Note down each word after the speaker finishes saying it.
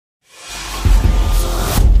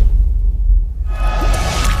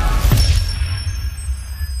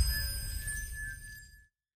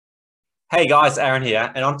Hey guys, Aaron here,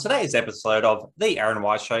 and on today's episode of The Aaron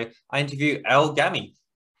White Show, I interview Gammie.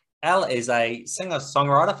 Al is a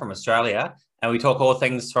singer-songwriter from Australia, and we talk all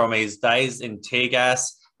things from his days in tear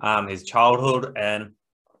gas, his childhood, and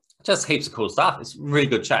just heaps of cool stuff. It's a really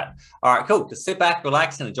good chat. All right, cool. Just sit back,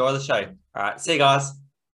 relax, and enjoy the show. All right, see you guys.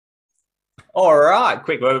 All right,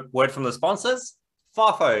 quick word from the sponsors.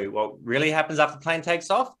 FIFO, what really happens after the plane takes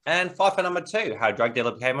off, and FIFO number 2, how a drug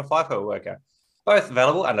dealer became a FIFO worker. Both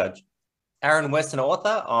available under Aaron Weston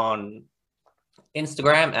Author on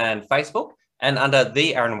Instagram and Facebook, and under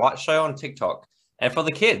The Aaron White Show on TikTok. And for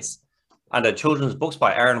the kids, under Children's Books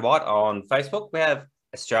by Aaron White on Facebook, we have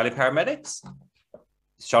Australian Paramedics,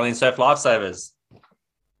 Australian Surf Lifesavers,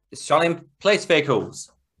 Australian Police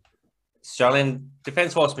Vehicles, Australian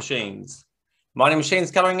Defence Force Machines, Mining Machines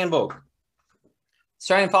Colouring and Book,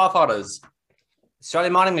 Australian Firefighters,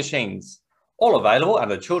 Australian Mining Machines, all available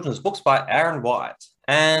under Children's Books by Aaron White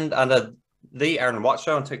and under The Aaron White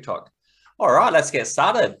Show on TikTok. All right, let's get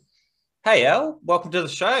started. Hey, Al, welcome to the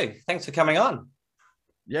show. Thanks for coming on.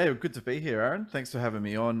 Yeah, good to be here, Aaron. Thanks for having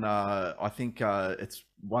me on. I think it's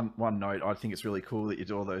one note. I think it's really cool that you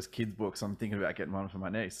do all those kids' books. I'm thinking about getting one for my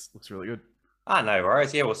niece. Looks really good. No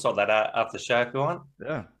worries. Yeah, we'll sort that out after the show if you want.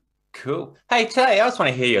 Yeah. Cool. Hey, today I just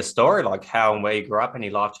want to hear your story, like how and where you grew up, any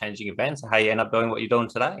life-changing events, and how you end up doing what you're doing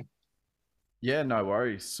today. Yeah, no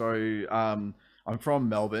worries. So I'm from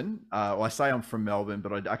Melbourne. Well, I say I'm from Melbourne,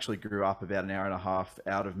 but I actually grew up about an hour and a half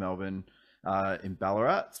out of Melbourne in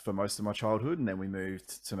Ballarat for most of my childhood, and then we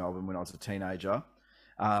moved to Melbourne when I was a teenager.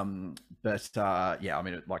 Yeah, I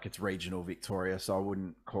mean, like it's regional Victoria, so I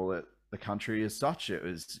wouldn't call it the country as such. It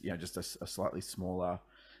was, just a slightly smaller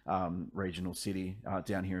regional city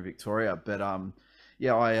down here in Victoria. But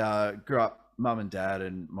yeah, I grew up, mum and dad,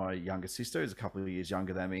 and my younger sister is a couple of years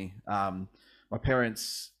younger than me. My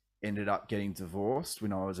parents ended up getting divorced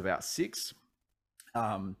when I was about 6.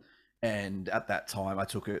 And at that time, I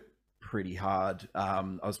took it pretty hard. I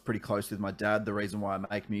was pretty close with my dad. The reason why I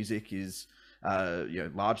make music is,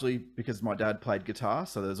 largely because my dad played guitar.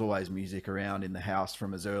 So there's always music around in the house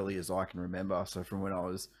from as early as I can remember. So from when I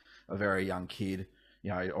was a very young kid,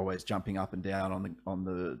 always jumping up and down on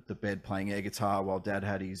the bed playing air guitar while dad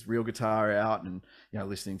had his real guitar out, and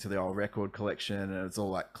listening to the old record collection, and it's all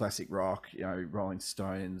like classic rock, Rolling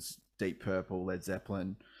Stones, Deep Purple, Led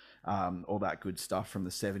Zeppelin, all that good stuff from the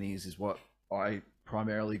 70s is what I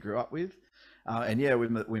primarily grew up with. And yeah,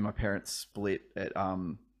 when my parents split,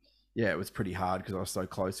 it was pretty hard because I was so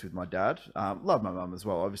close with my dad. Love my mum as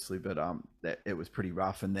well, obviously, but it was pretty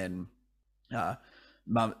rough. And then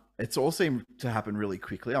mum, it's all seemed to happen really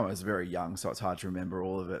quickly. I was very young, so it's hard to remember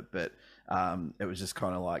all of it, but it was just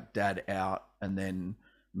kind of like dad out and then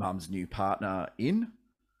mum's new partner in.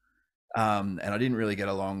 And I didn't really get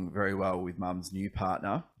along very well with mum's new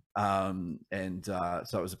partner. So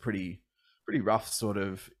it was a pretty rough sort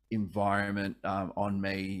of environment on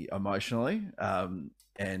me emotionally. I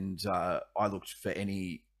looked for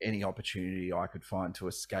any opportunity I could find to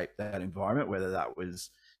escape that environment, whether that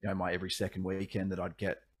was my every second weekend that I'd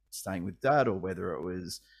get staying with dad, or whether it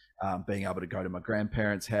was being able to go to my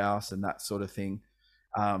grandparents' house and that sort of thing.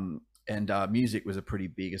 Music was a pretty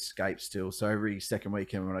big escape still. So every second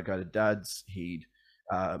weekend when I go to dad's, he'd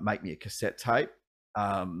make me a cassette tape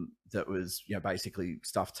that was basically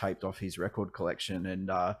stuff taped off his record collection, and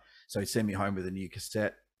so he'd send me home with a new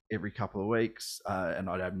cassette every couple of weeks, and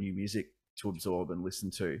I'd have new music to absorb and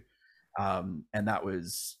listen to. And that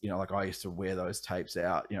was, like I used to wear those tapes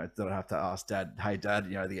out, that I'd have to ask dad, hey dad,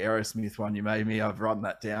 the Aerosmith one you made me, I've written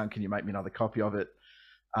that down, can you make me another copy of it?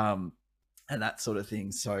 And that sort of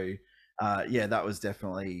thing. So yeah, that was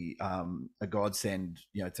definitely a godsend,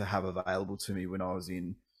 to have available to me when I was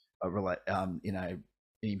in an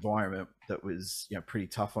environment that was pretty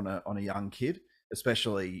tough on a young kid,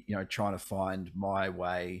 especially trying to find my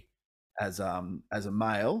way as a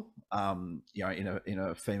male, in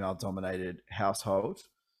a female dominated household,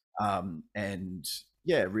 and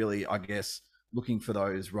yeah, really, I guess, looking for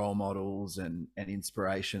those role models and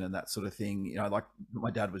inspiration and that sort of thing. Like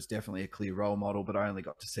my dad was definitely a clear role model, but I only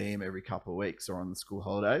got to see him every couple of weeks or on the school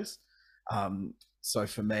holidays. So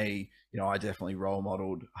for me, I definitely role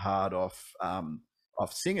modeled hard off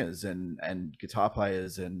singers and guitar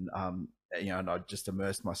players, and and I just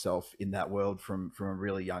immersed myself in that world from a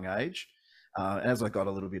really young age. As I got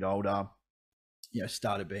a little bit older,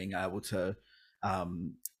 started being able to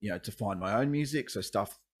to find my own music, so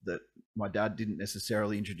stuff that my dad didn't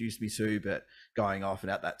necessarily introduce me to, but going off,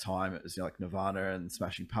 and at that time it was like Nirvana and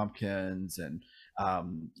Smashing Pumpkins and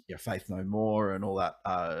Faith No More and all that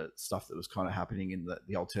stuff that was kind of happening in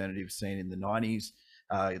the alternative scene in the 90s.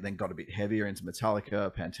 then got a bit heavier into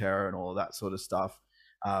Metallica, Pantera, and all of that sort of stuff.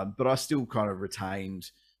 But I still kind of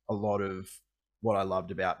retained a lot of what I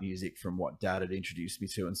loved about music from what Dad had introduced me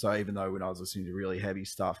to. And so even though when I was listening to really heavy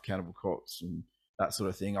stuff, Cannibal Corpse and that sort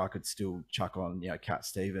of thing, I could still chuck on, Cat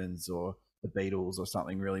Stevens or the Beatles or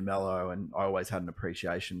something really mellow. And I always had an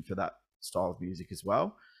appreciation for that style of music as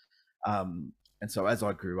well. And so as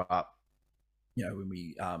I grew up, when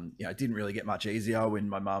we, it didn't really get much easier when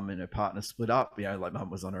my mum and her partner split up. Like mum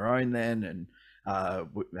was on her own then, and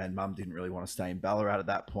mum didn't really want to stay in Ballarat at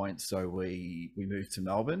that point, so we moved to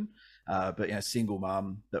Melbourne. But single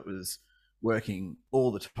mum that was working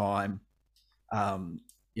all the time.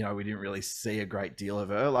 We didn't really see a great deal of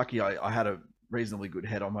her. Lucky I had a reasonably good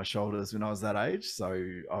head on my shoulders when I was that age, so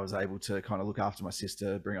I was able to kind of look after my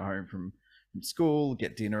sister, bring her home from school,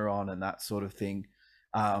 get dinner on, and that sort of thing.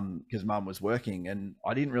 Because mum was working, and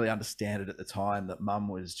I didn't really understand it at the time that mum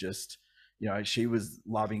was just, she was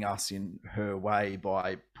loving us in her way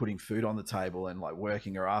by putting food on the table and like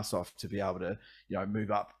working her ass off to be able to,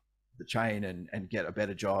 move up the chain and get a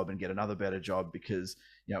better job and get another better job, because,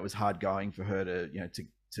 it was hard going for her to,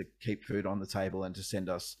 to keep food on the table and to send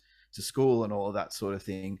us to school and all of that sort of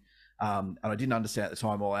thing. And I didn't understand at the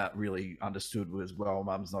time. All I really understood was, well,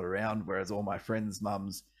 mum's not around, whereas all my friends'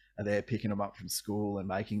 mums are there picking them up from school and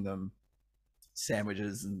making them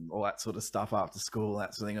sandwiches and all that sort of stuff after school and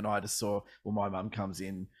that sort of thing. And I just saw, well, my mum comes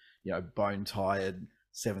in, bone tired,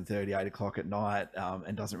 7:30, 8 o'clock at night,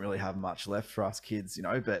 and doesn't really have much left for us kids,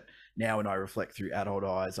 But now when I reflect through adult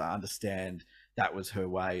eyes, I understand that was her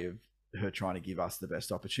way of her trying to give us the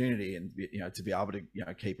best opportunity and, to be able to,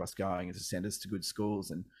 keep us going and to send us to good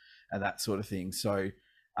schools and that sort of thing. So,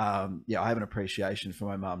 I have an appreciation for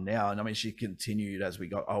my mum now. And I mean, she continued as we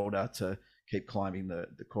got older to keep climbing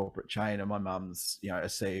the corporate chain. And my mum's, a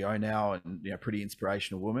CEO now and, pretty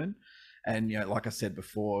inspirational woman. And, like I said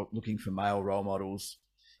before, looking for male role models,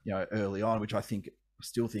 early on, which I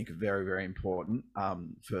still think are very, very important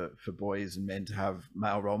for boys and men to have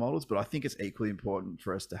male role models. But I think it's equally important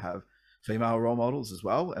for us to have female role models as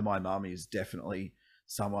well. And my mum is definitely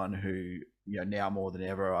someone who, now more than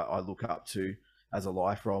ever, I look up to as a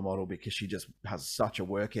life role model, because she just has such a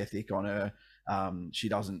work ethic on her. She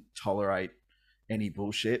doesn't tolerate any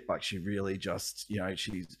bullshit. Like, she really just,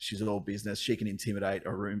 she's all business. She can intimidate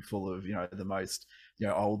a room full of, the most,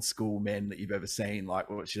 old school men that you've ever seen. Like,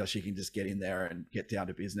 what she does, she can just get in there and get down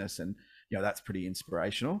to business. And, that's pretty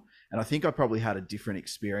inspirational. And I think I probably had a different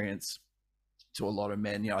experience to a lot of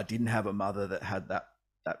men. I didn't have a mother that had that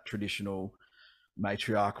traditional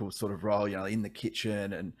matriarchal sort of role, in the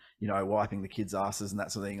kitchen and, wiping the kids' asses and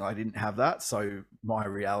that sort of thing. I didn't have that. So my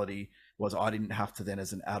reality was I didn't have to then,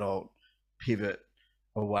 as an adult, pivot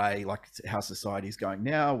away like how society is going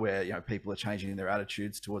now, where, people are changing their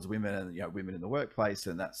attitudes towards women and, women in the workplace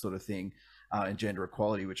and that sort of thing, and gender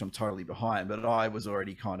equality, which I'm totally behind. But I was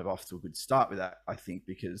already kind of off to a good start with that, I think,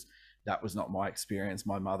 because that was not my experience.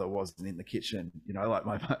 My mother wasn't in the kitchen, like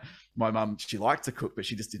my mum, she liked to cook, but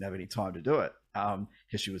she just didn't have any time to do it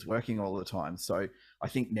because she was working all the time. So I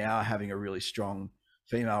think now having a really strong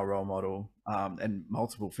female role model and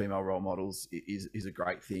multiple female role models is a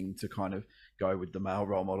great thing to kind of go with the male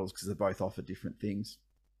role models, because they both offer different things.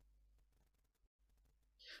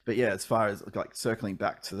 But yeah, as far as like circling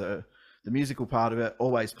back to the musical part of it,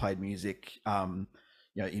 always played music.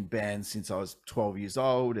 In bands since I was 12 years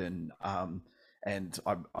old, and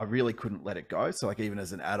I really couldn't let it go. So like, even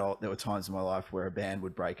as an adult, there were times in my life where a band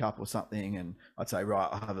would break up or something, and I'd say, right,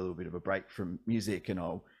 I'll have a little bit of a break from music and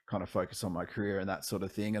I'll kind of focus on my career and that sort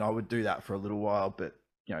of thing. And I would do that for a little while, but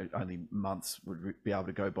only months would be able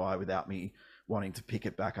to go by without me wanting to pick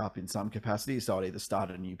it back up in some capacity. So I'd either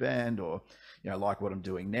start a new band or, like what I'm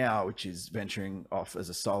doing now, which is venturing off as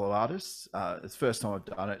a solo artist. It's the first time I've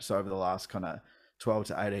done it. So over the last kind of 12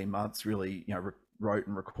 to 18 months, really, wrote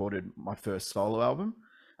and recorded my first solo album.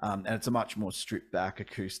 And it's a much more stripped back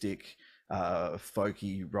acoustic,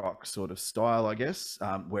 folky rock sort of style, I guess.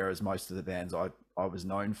 Whereas most of the bands I was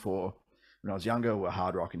known for when I was younger were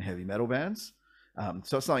hard rock and heavy metal bands.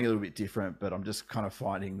 So it's something a little bit different, but I'm just kind of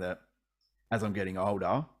finding that as I'm getting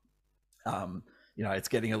older, it's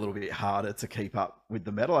getting a little bit harder to keep up with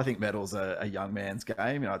the metal. I think metal's a young man's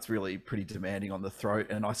game. It's really pretty demanding on the throat,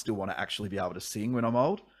 and I still want to actually be able to sing when I'm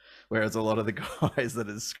old. Whereas a lot of the guys that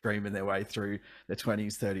are screaming their way through their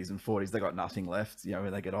 20s, 30s, and 40s, they got nothing left,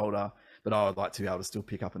 when they get older. But I would like to be able to still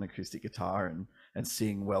pick up an acoustic guitar and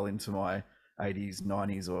sing well into my 80s,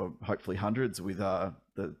 90s, or hopefully hundreds with the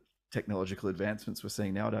technological advancements we're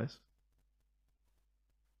seeing nowadays.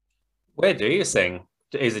 Where do you sing?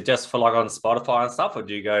 Is it just for like on Spotify and stuff, or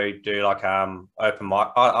do you go do like open mic?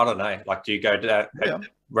 I don't know. Like, do you go to Yeah.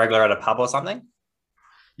 regular at a pub or something?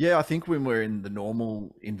 Yeah, I think when we're in the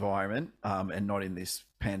normal environment and not in this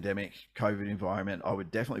pandemic COVID environment, I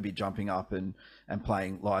would definitely be jumping up and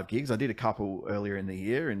playing live gigs. I did a couple earlier in the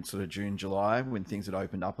year in sort of June, July when things had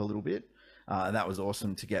opened up a little bit. And that was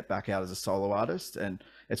awesome to get back out as a solo artist. And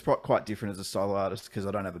it's quite different as a solo artist because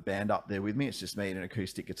I don't have a band up there with me. It's just me and an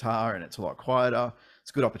acoustic guitar, and it's a lot quieter. It's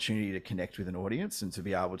a good opportunity to connect with an audience and to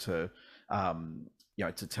be able to,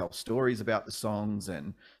 to tell stories about the songs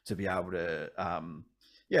and to be able to,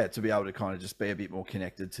 to be able to kind of just be a bit more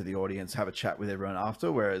connected to the audience, have a chat with everyone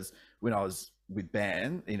after. Whereas when I was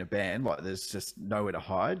in a band, like there's just nowhere to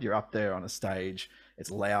hide. You're up there on a stage.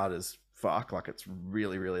 It's loud as fuck. Like it's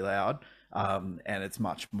really, really loud. And it's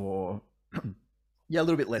much more, a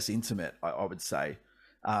little bit less intimate, I would say.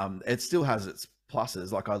 It still has its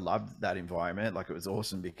pluses. Like I loved that environment. Like it was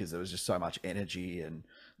awesome because there was just so much energy and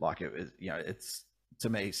like it was, it's to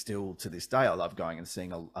me still to this day, I love going and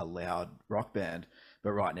seeing a loud rock band.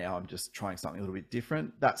 But right now I'm just trying something a little bit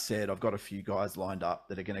different. That said, I've got a few guys lined up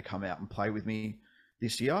that are going to come out and play with me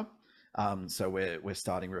this year. So we're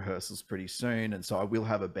starting rehearsals pretty soon. And so I will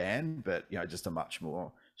have a band, but, just a much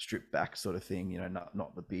more stripped back sort of thing,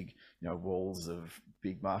 not the big, walls of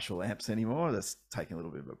big Marshall amps anymore. That's taking a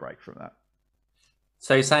little bit of a break from that.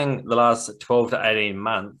 So you're saying the last 12 to 18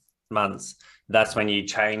 months, that's when you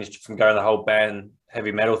changed from going the whole band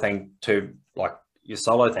heavy metal thing to like your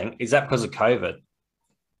solo thing. Is that because of COVID?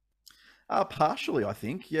 Partially, I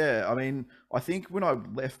think. Yeah. I mean, I think when I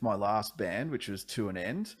left my last band, which was To an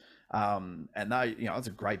End, and they, it's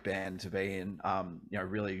a great band to be in,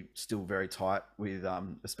 really still very tight with,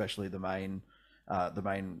 especially the main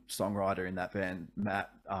songwriter in that band,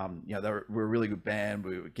 Matt. We're a really good band.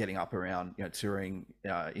 We were getting up around, touring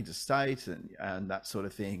interstate and that sort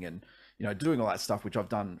of thing, and doing all that stuff, which I've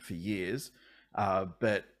done for years.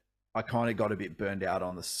 But I kind of got a bit burned out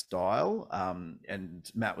on the style, and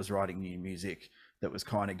Matt was writing new music that was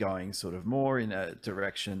kind of going sort of more in a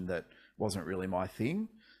direction that wasn't really my thing.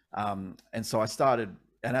 And so I started,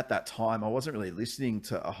 and at that time, I wasn't really listening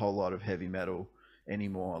to a whole lot of heavy metal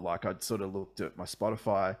anymore. Like I'd sort of looked at my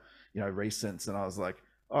Spotify, recents, and I was like,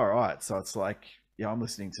 all right, so it's like, I'm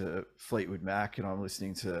listening to Fleetwood Mac and I'm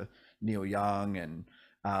listening to Neil Young and,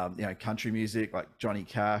 country music like Johnny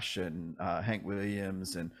Cash and Hank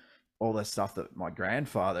Williams and all that stuff that my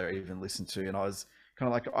grandfather even listened to. And I was kind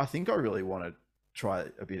of like, I think I really want to try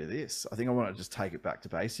a bit of this. I think I want to just take it back to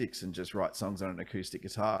basics and just write songs on an acoustic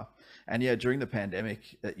guitar. And yeah, during the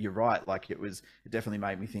pandemic, you're right. Like it definitely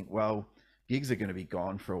made me think, well, gigs are going to be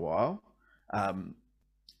gone for a while.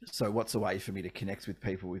 So what's a way for me to connect with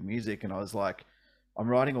people with music? And I was like, I'm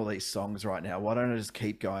writing all these songs right now. Why don't I just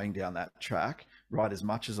keep going down that track, write as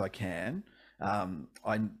much as I can?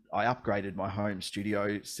 I upgraded my home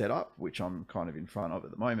studio setup, which I'm kind of in front of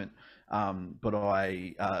at the moment. But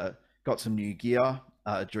I got some new gear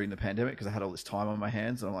during the pandemic because I had all this time on my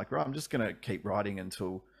hands, and I'm like, right, I'm just going to keep writing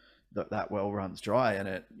until that well runs dry. And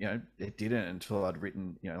it didn't until I'd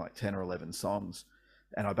written, like 10 or 11 songs.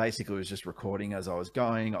 And I basically was just recording as I was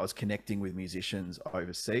going. I was connecting with musicians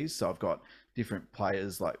overseas. So I've got different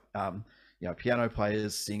players like, piano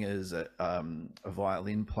players, singers, a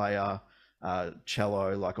violin player,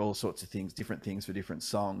 cello, like all sorts of things, different things for different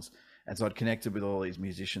songs. And so I'd connected with all these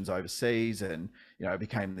musicians overseas, and it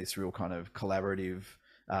became this real kind of collaborative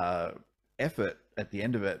effort at the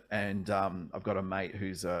end of it. And I've got a mate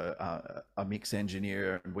who's a mix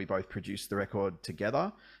engineer, and we both produced the record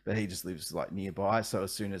together, but he just lives like nearby. So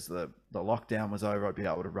as soon as the lockdown was over, I'd be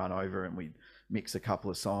able to run over and we'd mix a couple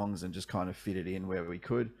of songs and just kind of fit it in where we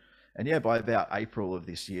could. And yeah, by about April of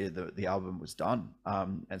this year, the album was done.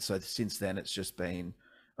 And so since then, it's just been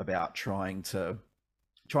about trying to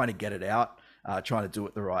get it out, trying to do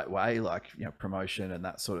it the right way, like, promotion and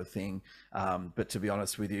that sort of thing. But to be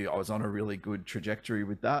honest with you, I was on a really good trajectory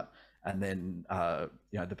with that. And then,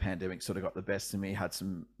 the pandemic sort of got the best of me, had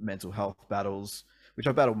some mental health battles, which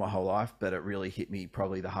I battled my whole life, but it really hit me,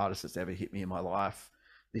 probably the hardest it's ever hit me in my life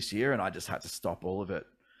this year. And I just had to stop all of it.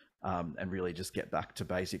 And really just get back to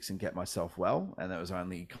basics and get myself well. And that was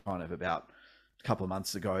only kind of about a couple of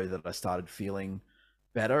months ago that I started feeling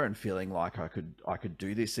better and feeling like I could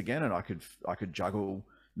do this again, and I could juggle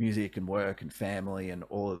music and work and family and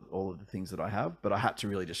all of the things that I have. But I had to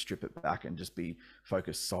really just strip it back and just be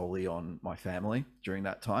focused solely on my family during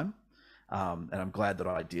that time. And I'm glad that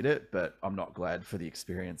I did it, but I'm not glad for the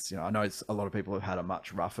experience. I know a lot of people have had a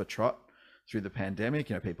much rougher trot through the pandemic.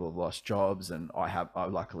 People have lost jobs, and I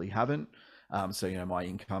luckily haven't. So my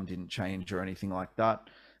income didn't change or anything like that.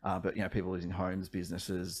 but people losing homes,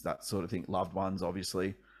 businesses, that sort of thing, loved ones,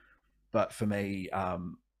 obviously. But for me,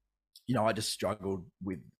 I just struggled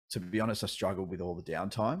with, to be honest, I struggled with all the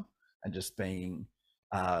downtime and just being,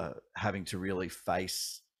 having to really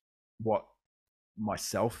face what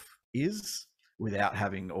myself is without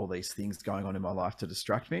having all these things going on in my life to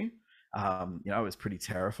distract me. It was pretty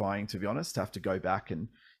terrifying, to be honest, to have to go back and,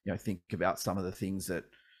 think about some of the things that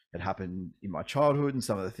had happened in my childhood and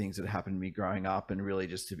some of the things that happened to me growing up, and really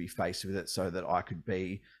just to be faced with it so that I could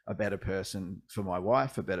be a better person for my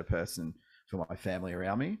wife, a better person for my family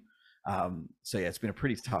around me. So yeah, it's been a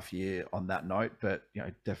pretty tough year on that note, but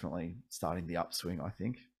definitely starting the upswing, I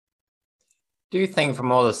think. Do you think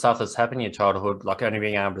from all the stuff that's happened in your childhood, like only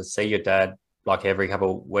being able to see your dad like every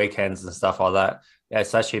couple of weekends and stuff like that,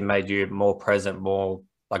 it's actually made you more present, more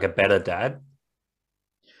like a better dad?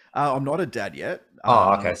 I'm not a dad yet.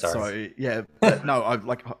 Oh, okay, sorry. So yeah, but no, I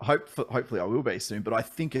like hopefully I will be soon, but I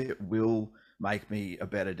think it will make me a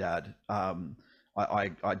better dad.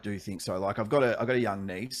 I do think so. Like I've got a young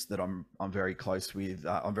niece that I'm very close with.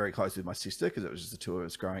 I'm very close with my sister because it was just the two of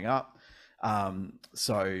us growing up.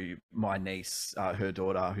 So my niece, her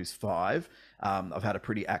daughter, who's 5, I've had a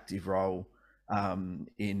pretty active role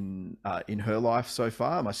in her life so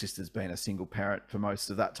far. My sister's been a single parent for most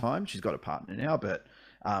of that time. She's got a partner now, but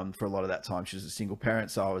for a lot of that time, she was a single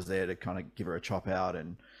parent. So I was there to kind of give her a chop out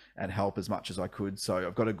and help as much as I could. So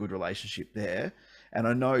I've got a good relationship there. And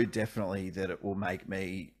I know definitely that it will make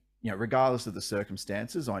me, regardless of the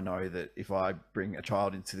circumstances, I know that if I bring a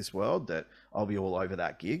child into this world, that I'll be all over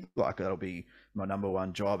that gig. Like that'll be my number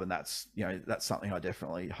one job. And that's, that's something I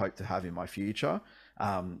definitely hope to have in my future.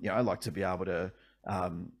 I'd like to be able to,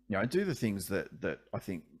 do the things that I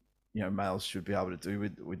think, males should be able to do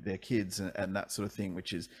with their kids and that sort of thing,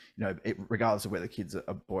 which is, regardless of whether the kid's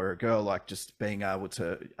a boy or a girl, like just being able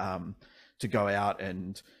to go out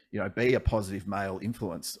and, be a positive male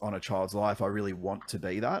influence on a child's life. I really want to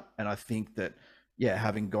be that. And I think that,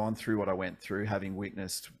 having gone through what I went through, having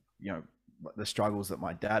witnessed, the struggles that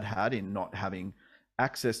my dad had in not having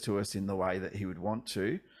access to us in the way that he would want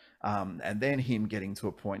to, and then him getting to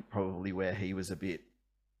a point probably where he was a bit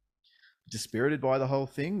dispirited by the whole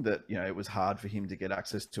thing, that it was hard for him to get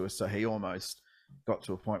access to us. So he almost got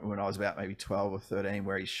to a point when I was about maybe 12 or 13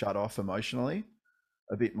 where he shut off emotionally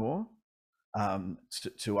a bit more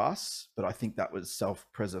to us. But I think that was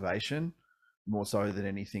self-preservation more so than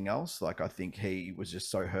anything else. Like I think he was just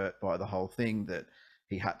so hurt by the whole thing that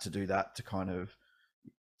he had to do that to kind of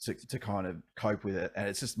cope with it. And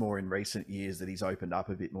it's just more in recent years that he's opened up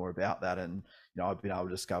a bit more about that. And, I've been able to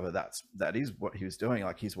discover that is what he was doing,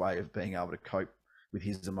 like his way of being able to cope with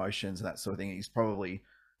his emotions and that sort of thing. He's probably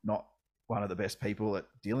not one of the best people at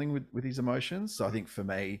dealing with his emotions. So I think for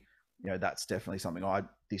me, that's definitely something I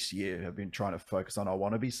this year have been trying to focus on. I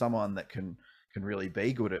want to be someone that can really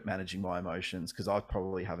be good at managing my emotions, because I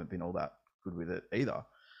probably haven't been all that good with it either.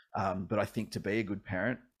 But I think to be a good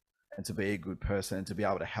parent and to be a good person and to be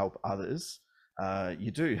able to help others, you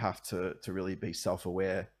do have to really be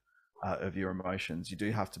self-aware of your emotions. You do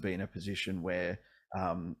have to be in a position where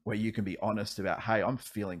you can be honest about, hey, I'm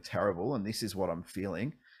feeling terrible and this is what I'm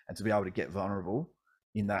feeling, and to be able to get vulnerable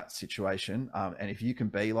in that situation. And if you can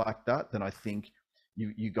be like that, then I think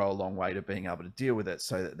you go a long way to being able to deal with it,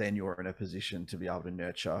 so that then you're in a position to be able to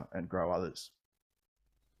nurture and grow others.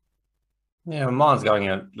 Yeah, mine's going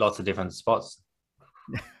in lots of different spots.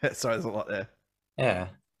 So there's a lot there. Yeah.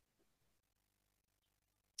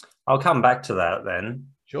 I'll come back to that then.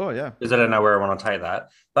 Sure, yeah. Because I don't know where I want to take that.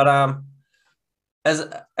 But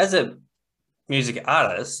as a music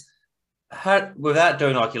artist, without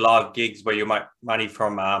doing like your live gigs where you make money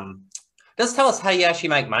from, just tell us how you actually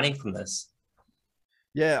make money from this.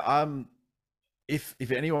 Yeah,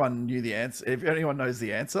 if anyone knew the answer, if anyone knows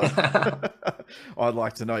the answer, I'd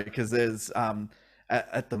like to know, because there's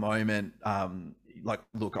at the moment,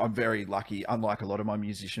 look, I'm very lucky. Unlike a lot of my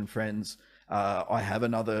musician friends, I have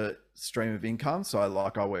another stream of income. So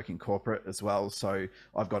I work in corporate as well. So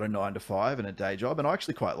I've got a 9-to-5 and a day job, and I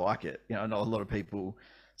actually quite like it. I know a lot of people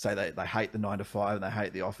say they hate the 9-to-5 and they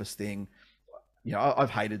hate the office thing. I've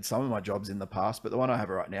hated some of my jobs in the past, but the one I have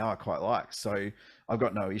right now I quite like. So I've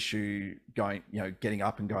got no issue getting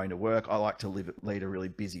up and going to work. I like to lead a really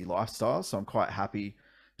busy lifestyle. So I'm quite happy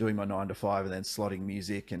doing my 9-to-5 and then slotting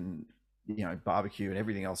music and, barbecue and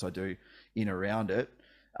everything else I do in around it.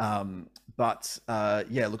 But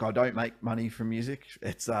look, I don't make money from music.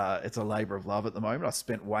 It's a labor of love at the moment. I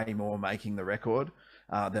spent way more making the record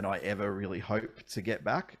than I ever really hope to get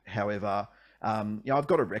back. However, I've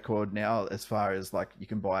got a record now, as far as like you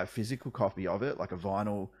can buy a physical copy of it, like a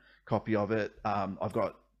vinyl copy of it. I've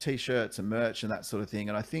got t-shirts and merch and that sort of thing.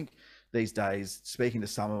 And I think these days, speaking to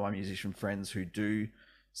some of my musician friends who do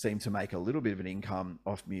seem to make a little bit of an income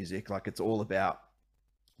off music, like it's all about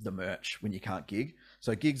the merch when you can't gig.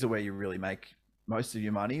 So gigs are where you really make most of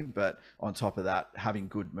your money, but on top of that, having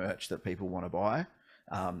good merch that people want to buy,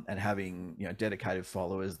 and having, you know, dedicated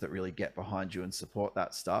followers that really get behind you and support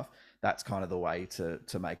that stuff, that's kind of the way to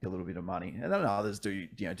make a little bit of money. And then others do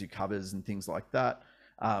covers and things like that,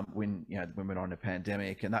 when we're on a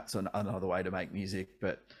pandemic, and that's another way to make music.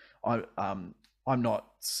 But I'm not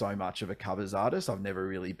so much of a covers artist. I've never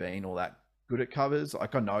really been all that good at covers.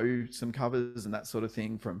 Like I know some covers and that sort of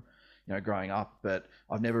thing from, you know, growing up, but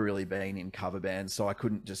I've never really been in cover bands. So I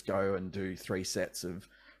couldn't just go and do 3 sets of,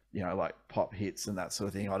 you know, like pop hits and that sort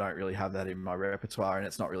of thing. I don't really have that in my repertoire, and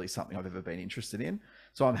it's not really something I've ever been interested in.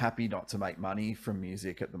 So I'm happy not to make money from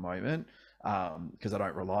music at the moment, because I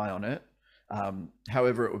don't rely on it.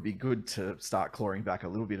 However, it would be good to start clawing back a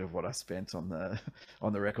little bit of what I spent on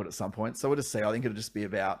the record at some point. So we'll just see. I think it'll just be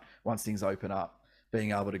about, once things open up,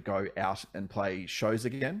 being able to go out and play shows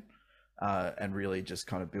again, and really just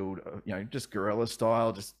kind of build, you know, just guerrilla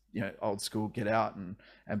style, just, you know, old school, get out and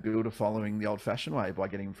build a following the old fashioned way by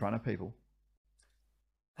getting in front of people.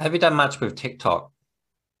 Have you done much with TikTok?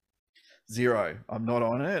 Zero. I'm not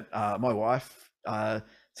on it. My wife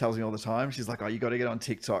tells me all the time. She's like, "Oh, you got to get on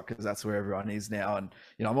TikTok because that's where everyone is now." And,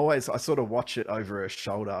 you know, I sort of watch it over her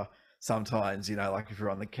shoulder sometimes, you know, like if we're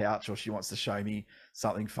on the couch or she wants to show me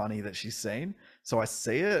something funny that she's seen. So I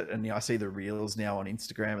see it, and, you know, I see the reels now on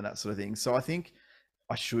Instagram and that sort of thing. So I think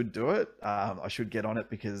I should do it. I should get on it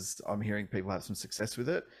because I'm hearing people have some success with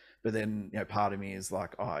it. But then, you know, part of me is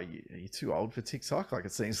like, "Oh, are you too old for TikTok?" Like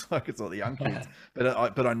it seems like it's all the young kids. But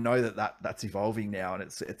I know that's evolving now, and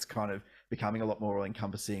it's kind of becoming a lot more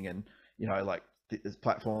encompassing. And, you know, like there's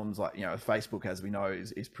platforms like, you know, Facebook, as we know,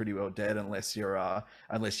 is pretty well dead unless you're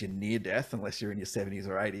near death, unless you're in your 70s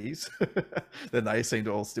or 80s. Then they seem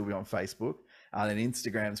to all still be on Facebook. And then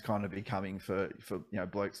Instagram's kind of becoming for you know,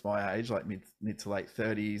 blokes my age, like mid to late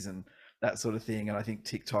 30s and that sort of thing. And I think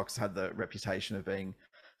TikTok's had the reputation of being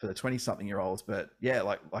for the 20-something-year-olds. But yeah,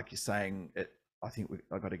 like you're saying, I think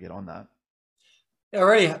I've got to get on that. Yeah,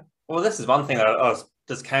 really. Well, this is one thing that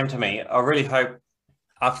just came to me. I really hope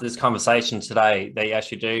after this conversation today that you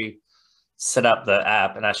actually do set up the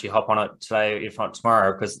app and actually hop on it today, if not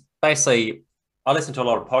tomorrow, because basically I listen to a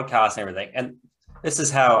lot of podcasts and everything, and this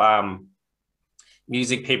is how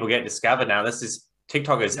music people get discovered now.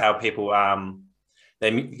 TikTok is how people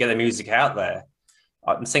they get their music out there.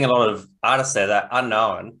 I'm seeing a lot of artists there that are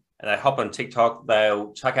unknown, and they hop on TikTok,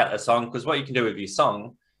 they'll check out a song, because what you can do with your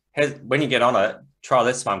song, when you get on it, try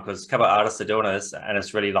this one, because a couple of artists are doing this and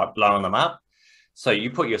it's really like blowing them up. So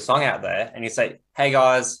you put your song out there and you say, "Hey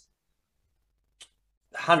guys,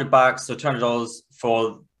 $100 or $200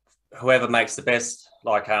 for whoever makes the best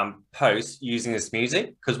like post using this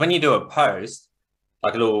music." Because when you do a post,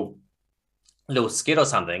 like a little skit or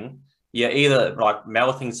something, you're either like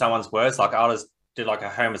mouthing someone's words. Like I just did like a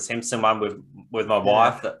Homer Simpson one with my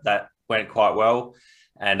wife that went quite well,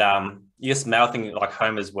 and you're just mouthing like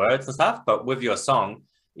Homer's words and stuff. But with your song,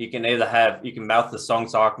 you can mouth the song,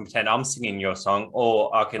 so I can pretend I'm singing your song,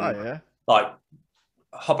 or I can like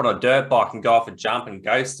hop on a dirt bike and go off a jump and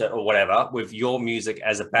ghost it or whatever with your music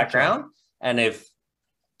as a background. And if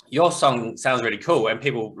your song sounds really cool and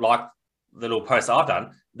people like the little post I've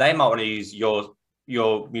done, they might want to use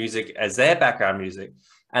your music as their background music.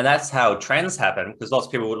 And that's how trends happen, because lots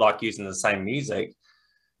of people like using the same music.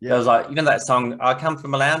 Yeah. It was like, you know, that song, "I come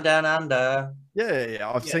from a land down under." Yeah.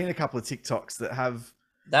 I've seen a couple of TikToks that have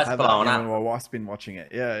blowing up. My wife's been watching it.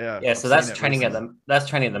 Yeah. So that's trending at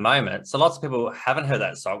the moment. So lots of people haven't heard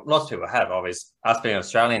that song. Lots of people have, obviously. Us being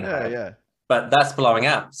Australian, but that's blowing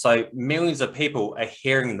up. So millions of people are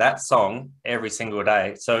hearing that song every single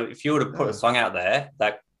day. So if you were to put a song out there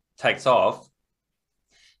that takes off,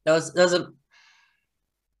 there's a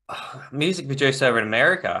music producer over in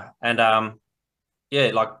America, and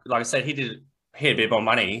like I said, he had a bit more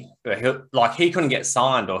money, but he couldn't get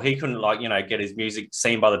signed, or he couldn't get his music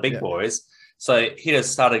seen by the big boys. So he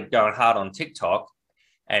just started going hard on TikTok,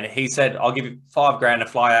 and he said, "I'll give you $5,000 to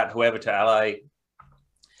fly out whoever to LA,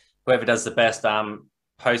 whoever does the best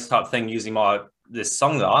post type thing using this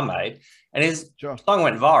song that I made." And his song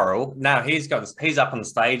went viral. Now he's up on the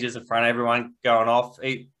stages in front of everyone, going off.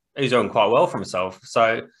 He's doing quite well for himself.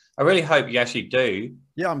 So I really hope you actually do.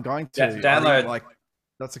 Yeah, I'm going to download.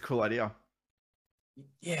 That's a cool idea.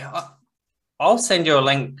 Yeah, I'll send you a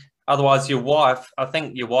link. Otherwise, I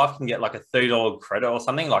think your wife can get like a $30 credit or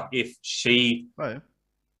something, like if she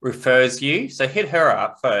refers you. So hit her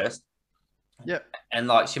up first Yeah. and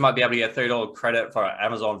like she might be able to get $3 credit for an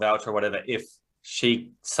Amazon voucher or whatever if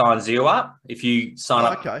she signs you up. If you sign Oh,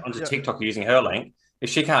 up okay. onto Yeah. TikTok using her link, if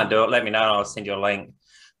she can't do it, let me know and I'll send you a link.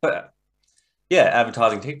 But yeah,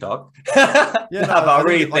 advertising TikTok. Yeah. No, No, but I I think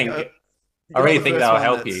really it, like think I you're not really the think first they'll one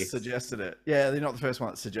help that you. suggested it. Yeah, you're not the first one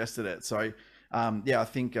that suggested it. So, yeah, I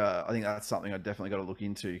think that's something I definitely got to look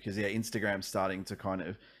into because yeah, Instagram's starting to kind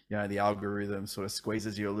of the algorithm sort of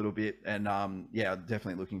squeezes you a little bit, and yeah,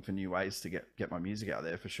 definitely looking for new ways to get my music out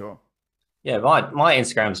there for sure. Yeah, my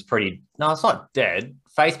Instagram's pretty. No, it's not dead.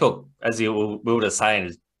 Facebook, as we were just saying,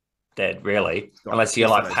 is dead really, Got unless you're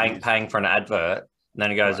like yesterday's paying news, paying for an advert, and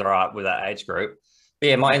then it goes right? all right with that age group. But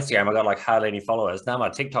yeah, my Yeah. Instagram, I got like hardly any followers. Now my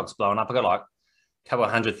TikTok's blowing up. I got like a couple of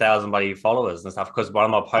 100,000 buddy followers and stuff because one of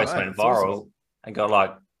my Oh, posts hey, went that's awesome. viral and got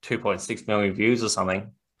like 2.6 million views or something.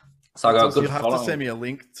 So I That's got a awesome. good You'll have to send following. me a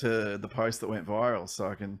link to the post that went viral so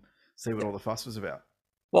I can see what all the fuss was about.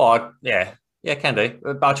 Well, yeah, can do.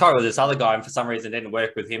 But I tried with this other guy, and for some reason, it didn't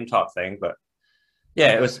work with him, type thing. But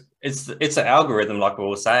yeah, Okay. it's an algorithm, like we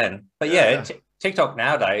were saying. But Yeah, yeah, yeah. TikTok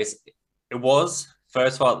nowadays, it was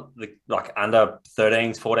first of all like under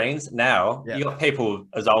 13s, 14s. Now Yeah. you got people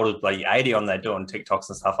as old as like 80 on there doing TikToks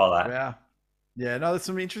and stuff like that. Yeah. Yeah, no, there's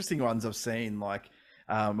some interesting ones I've seen. Like,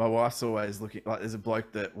 my wife's always looking. Like, there's a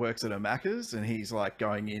bloke that works at a Macca's, and he's like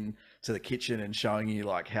going in to the kitchen and showing you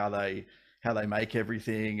like how they make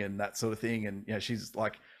everything and that sort of thing. And she's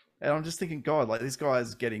like, and I'm just thinking, God, like this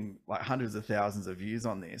guy's getting like hundreds of thousands of views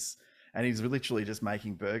on this, and he's literally just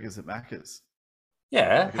making burgers at Macca's.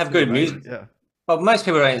 Yeah, Like, it's have pretty good music. amazing. Yeah, But most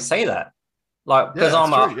people don't see that. Like, because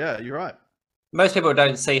yeah, it's true. Yeah, you're right. most people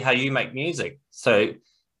don't see how you make music. So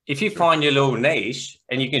if you True. find your little niche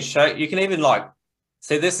and you can show, you can even like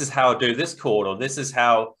say, this is how I do this chord, or this is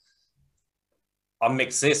how I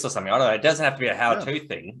mix this or something. I don't know. It doesn't have to be a Yeah, how-to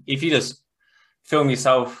thing. If you just film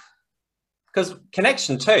yourself, because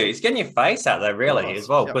connection too, it's getting your face out there of really as course.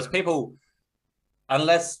 well. Yep. Because people,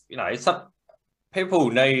 unless some people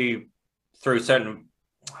know you through certain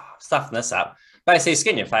stuff in this app, basically it's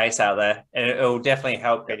getting your face out there, and it'll definitely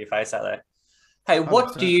help get Yep. your face out there. Hey,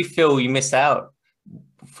 what do 100%. you feel you missed out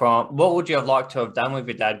from? What would you have liked to have done with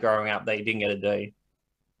your dad growing up that you didn't get to do?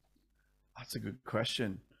 That's a good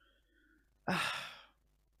question.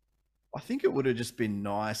 I think it would have just been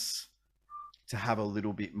nice to have a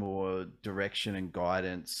little bit more direction and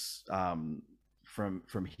guidance from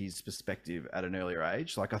his perspective at an earlier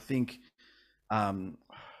age. Like I think um,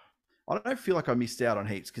 I don't feel like I missed out on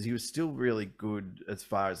heaps because he was still really good as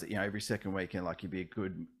far as every second weekend, like he'd be a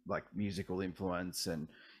good like musical influence, and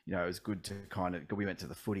it was good to kind of we went to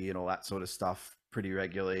the footy and all that sort of stuff pretty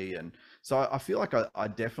regularly, and so I feel like I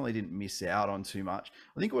definitely didn't miss out on too much.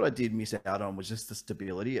 I think what I did miss out on was just the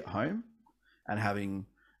stability at home and having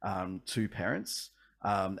two parents.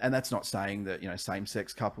 And that's not saying that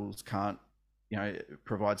same-sex couples can't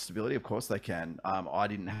provide stability. Of course they can. I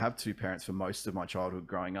didn't have two parents for most of my childhood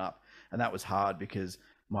growing up, and that was hard because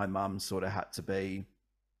my mum sort of had to be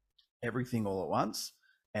everything all at once,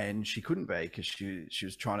 and she couldn't be because she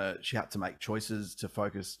had to make choices to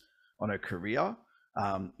focus on her career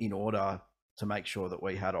in order to make sure that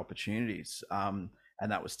we had opportunities, and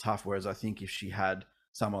that was tough. Whereas I think if she had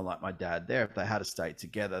someone like my dad there, if they had stayed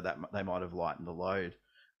together, that they might have lightened the load.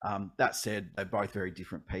 That said, they're both very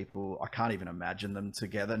different people. I can't even imagine them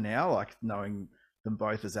together now, like knowing them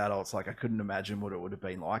both as adults. Like I couldn't imagine what it would have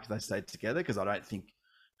been like if they stayed together, because I don't think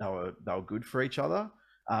they were good for each other.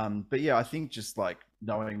 But yeah, I think just like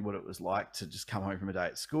knowing what it was like to just come home from a day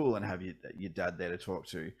at school and have your dad there to talk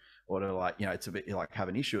to, or to like to be like have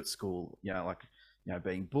an issue at school, like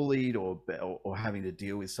being bullied or having to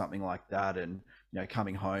deal with something like that, and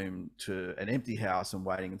coming home to an empty house and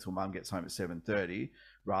waiting until mum gets home at 7:30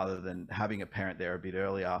 rather than having a parent there a bit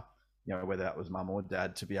earlier, whether that was mum or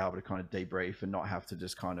dad, to be able to kind of debrief and not have to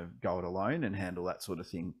just kind of go it alone and handle that sort of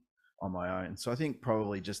thing on my own. So I think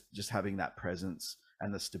probably just having that presence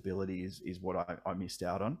and the stability is what I missed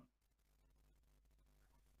out on.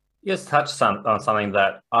 You just touched on something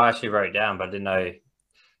that I actually wrote down, but I didn't know.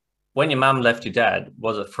 When your mum left your dad,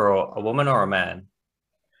 was it for a woman or a man?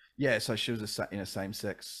 Yeah, so she was in a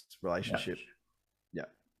same-sex Yeah. relationship. Yeah.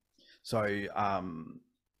 So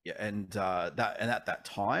yeah, and at that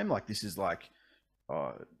time, like this is like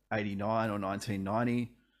uh, 89 or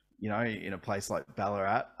 1990, in a place like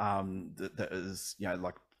Ballarat, that is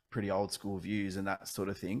like pretty old school views and that sort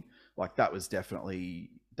of thing. Like that was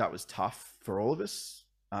tough for all of us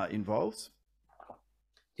involved.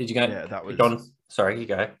 Did you go? Yeah, that was. John, sorry, you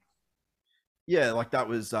go. Yeah, like that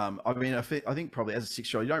was. I think probably as a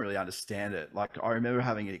 6-year-old, you don't really understand it. Like I remember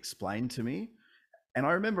having it explained to me, And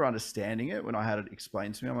I remember understanding it when I had it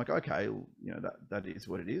explained to me. I'm like, okay, well, you know, that is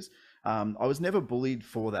what it is. I was never bullied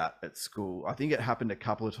for that at school. I think it happened a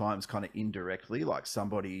couple of times kind of indirectly, like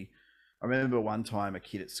somebody, I remember one time a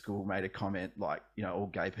kid at school made a comment like, you know, all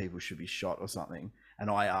gay people should be shot or something. And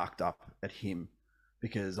I arced up at him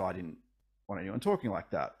because I didn't want anyone talking like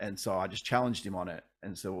that. And so I just challenged him on it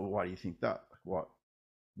and said, well, why do you think that?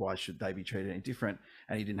 Why should they be treated any different?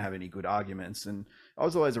 And he didn't have any good arguments. And I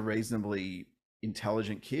was always a reasonably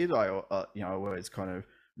intelligent kid. I you know, always kind of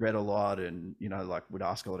read a lot and, you know, like would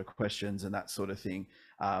ask a lot of questions and that sort of thing.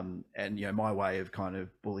 And, you know, my way of kind of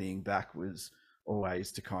bullying back was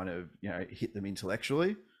always to kind of, you know, hit them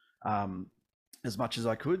intellectually as much as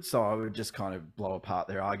I could. So I would just kind of blow apart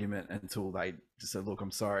their argument until they just said, look, I'm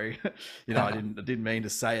sorry. You know, I didn't mean to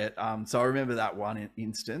say it. So I remember that one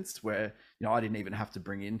instance where, you know, I didn't even have to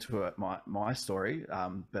bring into it my story,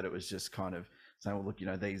 but it was just kind of saying, well, look, you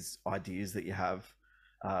know, these ideas that you have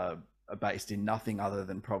are based in nothing other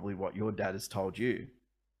than probably what your dad has told you.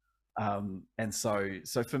 And so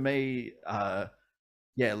for me,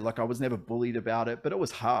 yeah, like I was never bullied about it, but it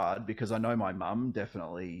was hard because I know my mum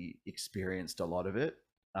definitely experienced a lot of it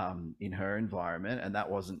in her environment, and that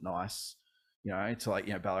wasn't nice. You know, to like,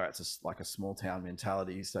 you know, Ballarat's like a small town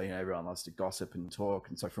mentality, so, you know, everyone loves to gossip and talk.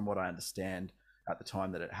 And so from what I understand at the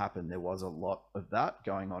time that it happened, there was a lot of that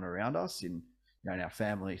going on around us in, you know, in our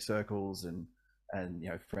family circles and you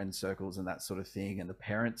know, friend circles and that sort of thing, and the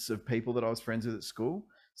parents of people that I was friends with at school.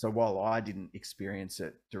 So while I didn't experience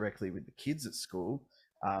it directly with the kids at school,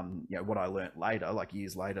 you know, what I learned later, like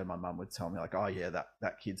years later, my mum would tell me like, oh yeah,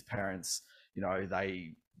 that kid's parents, you know,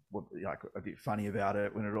 they were like a bit funny about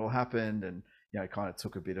it when it all happened, and, you know, kind of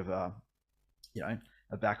took a bit of a, you know,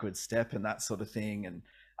 a backward step and that sort of thing. And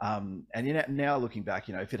you know, now looking back,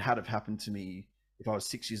 you know, if it had have happened to me, if I was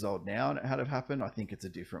 6 years old now and it had have happened, I think it's a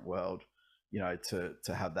different world, you know, to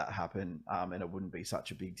have that happen, and it wouldn't be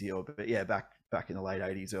such a big deal. But yeah, back in the late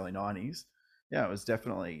 80s, early 90s, yeah, it was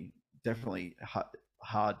definitely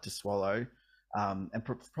hard to swallow, and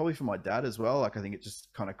probably for my dad as well. Like I think it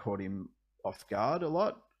just kind of caught him off guard a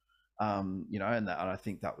lot, you know, and I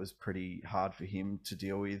think that was pretty hard for him to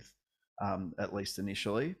deal with, at least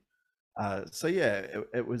initially. So yeah,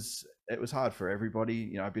 it was hard for everybody,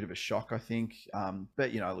 you know, a bit of a shock, I think.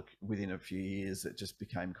 But, you know, look, within a few years, it just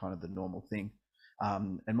became kind of the normal thing.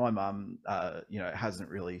 And my mum, you know, hasn't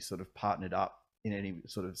really sort of partnered up in any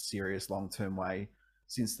sort of serious long-term way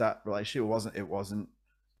since that relationship. It wasn't,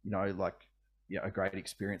 you know, like, you know, a great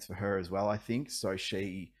experience for her as well, I think. So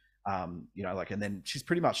she, you know, like, and then she's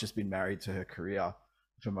pretty much just been married to her career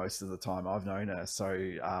for most of the time I've known her. So,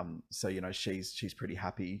 you know, she's pretty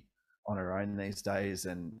happy on her own these days,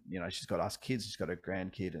 and, you know, she's got us kids, she's got a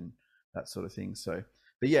grandkid and that sort of thing. So,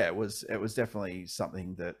 but yeah, it was definitely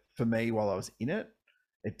something that for me, while I was in it,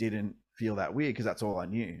 it didn't feel that weird because that's all I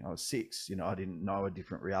knew. I was 6, you know, I didn't know a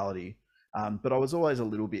different reality. But I was always a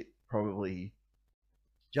little bit, probably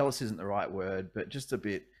jealous isn't the right word, but just a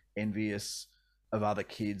bit envious of other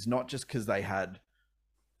kids, not just because they had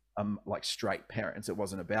like straight parents. It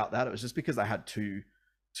wasn't about that. It was just because they had two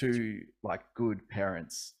like good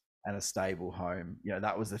parents and a stable home. You know,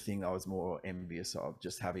 that was the thing I was more envious of,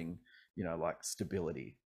 just having, you know, like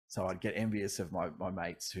stability. So I'd get envious of my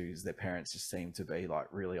mates whose their parents just seemed to be like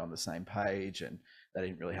really on the same page, and they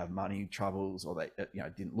didn't really have money troubles, or they, you know,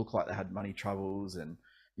 didn't look like they had money troubles, and,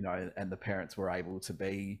 you know, and the parents were able to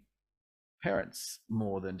be parents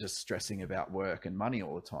more than just stressing about work and money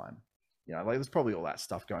all the time. You know, like there's probably all that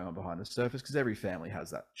stuff going on behind the surface because every family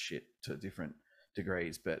has that shit to different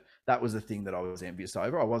degrees. But that was the thing that I was envious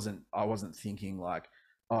over. I wasn't thinking like,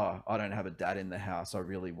 oh, I don't have a dad in the house, I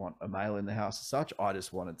really want a male in the house as such. I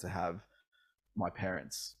just wanted to have my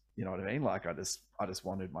parents. You know what I mean? Like I just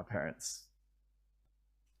wanted my parents.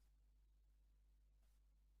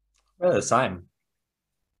 We're the same.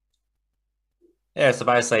 Yeah, so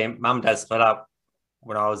basically, mum and dad split up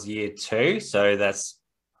when I was year 2, so that's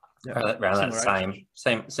around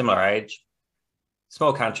that similar age.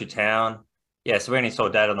 Small country town. Yeah, so we only saw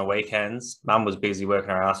dad on the weekends. Mum was busy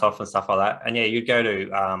working her ass off and stuff like that. And yeah, you'd go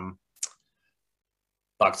to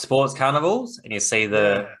like sports carnivals, and you see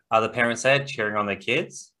the other parents there cheering on their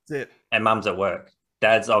kids. That's it. And mum's at work.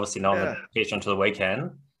 Dad's obviously not on the pitch until the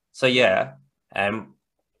weekend. So yeah, and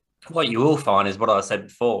what you will find is what I said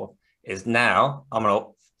before is now I'm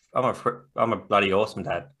a bloody awesome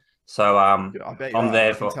dad. So I'm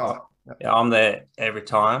there I'm there every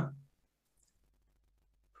time.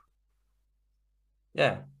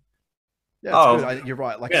 Yeah. Yeah, good. You're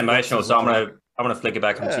right. Like emotional, so I'm gonna flick it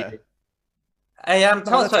back onto you. Hey,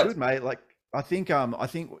 tell us about good, mate. Like I think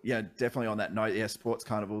yeah, definitely on that note, yeah, sports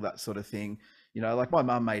carnival, that sort of thing. You know, like my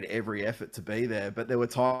mum made every effort to be there, but there were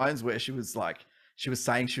times where she was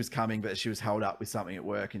saying she was coming, but she was held up with something at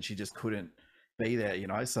work and she just couldn't be there, you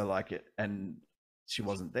know? So like and she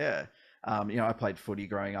wasn't there. You know, I played footy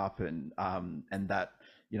growing up and that,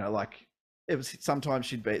 you know, like it was sometimes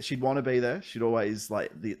she'd want to be there. She'd always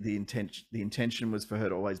like the intention was for her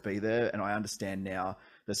to always be there. And I understand now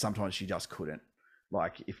that sometimes she just couldn't.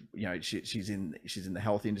 Like if, you know, she's in the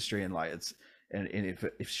health industry and like and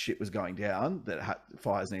if shit was going down that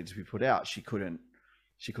fires needed to be put out, she couldn't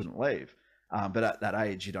leave. But at that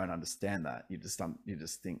age, you don't understand that. You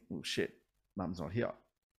just think, well, shit, mum's not here.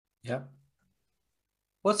 Yeah.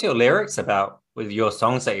 What's your lyrics about with your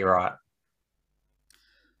songs that you write?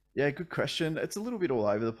 Yeah, good question. It's a little bit all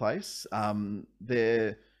over the place.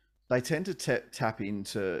 They tend to tap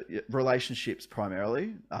into relationships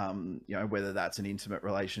primarily. You know, whether that's an intimate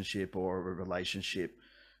relationship or a relationship,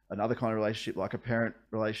 another kind of relationship like a parent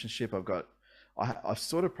relationship. I've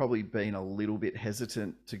sort of probably been a little bit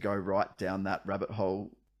hesitant to go right down that rabbit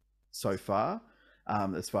hole so far,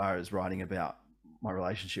 as far as writing about my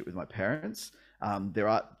relationship with my parents. There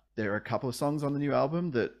are a couple of songs on the new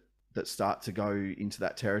album that start to go into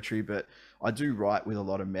that territory, but I do write with a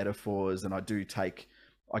lot of metaphors, and I do take,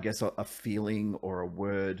 I guess, a feeling or a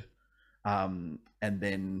word, and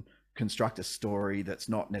then construct a story that's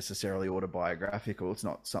not necessarily autobiographical. It's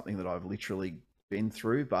not something that I've literally been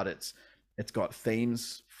through, but it's got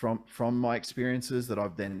themes from my experiences that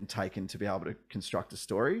I've then taken to be able to construct a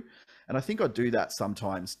story. And I think I do that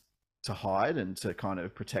sometimes to hide and to kind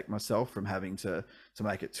of protect myself from having to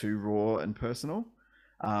make it too raw and personal.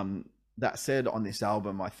 That said, on this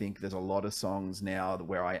album, I think there's a lot of songs now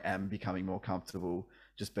where I am becoming more comfortable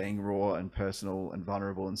just being raw and personal and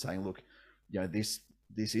vulnerable and saying, look, you know, this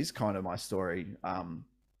is kind of my story,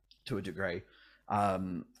 to a degree.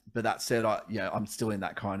 But that said, I'm still in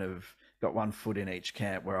that kind of got one foot in each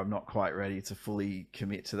camp where I'm not quite ready to fully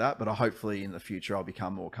commit to that, but hopefully in the future I'll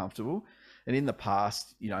become more comfortable. And in the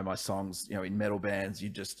past, you know, my songs, you know, in metal bands,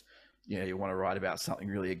 you want to write about something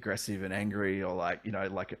really aggressive and angry, or like, you know,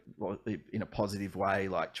 like in a positive way,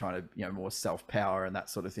 like trying to, you know, more self-power and that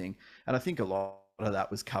sort of thing. And I think a lot of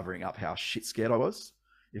that was covering up how shit scared I was,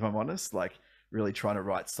 if I'm honest, like really trying to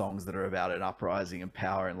write songs that are about an uprising and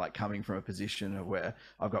power, and like coming from a position of where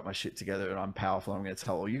I've got my shit together and I'm powerful. I'm going to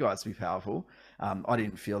tell all you guys to be powerful. I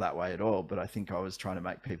didn't feel that way at all, but I think I was trying to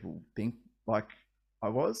make people think like I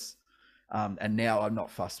was. And now I'm not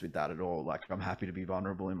fussed with that at all. Like I'm happy to be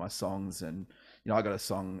vulnerable in my songs. And, you know, I got a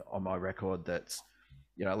song on my record that's,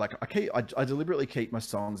 you know, like I deliberately keep my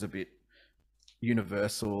songs a bit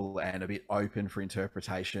universal and a bit open for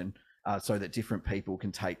interpretation, so that different people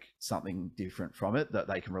can take something different from it that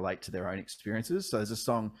they can relate to their own experiences. So there's a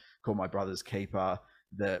song called My Brother's Keeper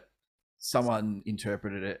that someone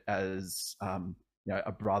interpreted it as, you know,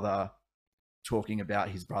 a brother talking about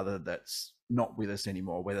his brother that's not with us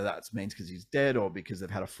anymore, whether that means because he's dead or because they've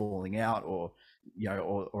had a falling out, or, you know,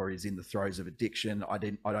 or is in the throes of addiction. I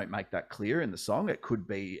don't make that clear in the song. It could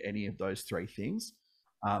be any of those three things.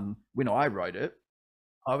 When I wrote it,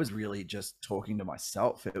 I was really just talking to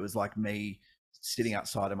myself. It was like me sitting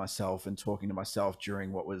outside of myself and talking to myself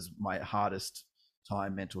during what was my hardest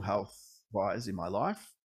time mental health wise in my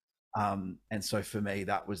life. And so for me,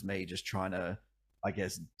 that was me just trying to, I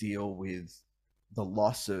guess, deal with the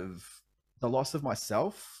loss of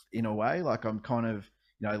myself in a way. Like I'm kind of,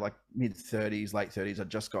 you know, like mid 30s, late 30s,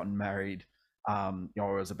 I'd just gotten married, you know,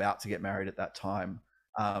 I was about to get married at that time.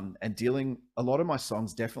 And a lot of my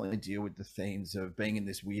songs definitely deal with the themes of being in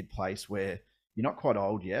this weird place where you're not quite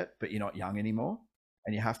old yet, but you're not young anymore.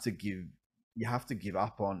 And you have to give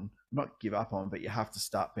up on, not give up on, but you have to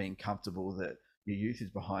start being comfortable that your youth is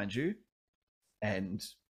behind you and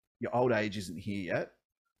your old age isn't here yet,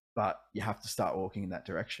 but you have to start walking in that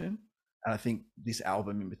direction. And I think this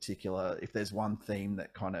album in particular, if there's one theme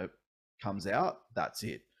that kind of comes out, that's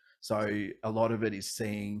it. So a lot of it is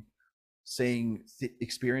seeing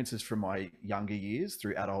experiences from my younger years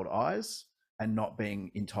through adult eyes and not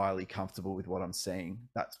being entirely comfortable with what I'm seeing.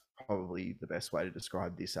 That's probably the best way to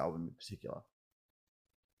describe this album in particular.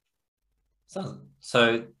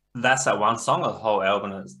 So that's that one song, or the whole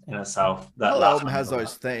album in itself? The whole album has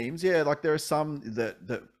those themes. Yeah, like there are some that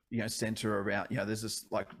you know center around. You know, there's this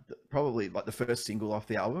like probably like the first single off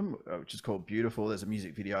the album, which is called Beautiful. There's a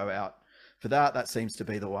music video out for that. That seems to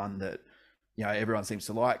be the one that, you know, everyone seems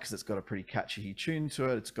to like because it's got a pretty catchy tune to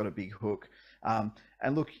it. It's got a big hook. And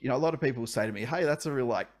look, you know, a lot of people say to me, hey, that's a real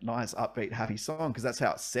like nice, upbeat, happy song because that's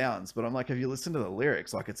how it sounds. But I'm like, if you listen to the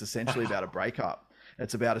lyrics, like it's essentially about a breakup.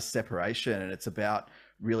 It's about a separation, and it's about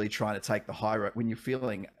really trying to take the high road when you're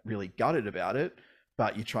feeling really gutted about it,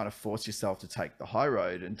 but you're trying to force yourself to take the high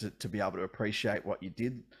road and to be able to appreciate what you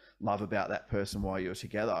did love about that person while you're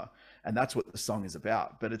together. And that's what the song is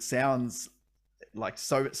about. But it sounds like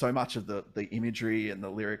so much of the imagery and the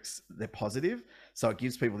lyrics, they're positive, so it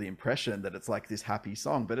gives people the impression that it's like this happy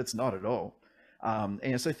song, but it's not at all.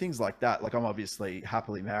 And so things like that, like I'm obviously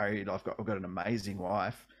happily married, I've got an amazing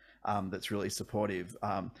wife that's really supportive,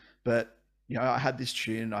 but I had this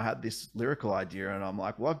tune, I had this lyrical idea, and I'm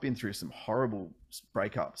like, well, I've been through some horrible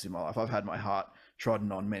breakups in my life, I've had my heart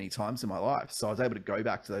trodden on many times in my life, so I was able to go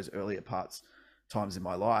back to those earlier times in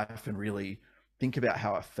my life and really think about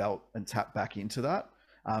how I felt and tap back into that.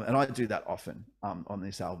 And I do that often on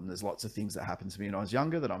this album. There's lots of things that happened to me when I was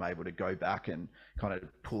younger that I'm able to go back and kind of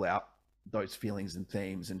pull out those feelings and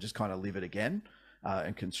themes and just kind of live it again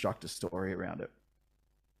and construct a story around it.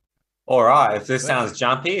 All right. If this But sounds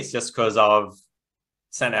jumpy, it's just because I've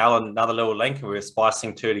sent Alan another little link and we're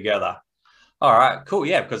spicing two together. All right, cool.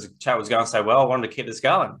 Yeah, because the chat was going so well, I wanted to keep this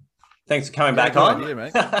going. Thanks for coming back good on. Idea,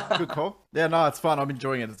 mate. Good call. Yeah, no, it's fun. I'm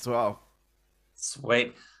enjoying it as well.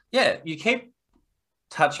 Sweet. Yeah, you keep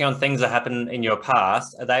touching on things that happened in your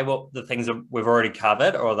past. Are they what the things that we've already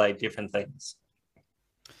covered, or are they different things?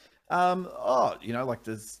 Like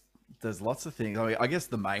there's lots of things. I mean, I guess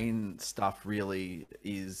the main stuff really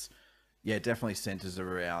is, definitely centers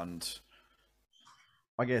around,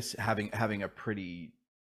 I guess, having a pretty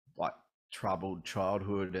like troubled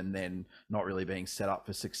childhood and then not really being set up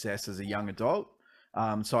for success as a young adult.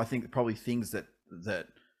 So I think probably things that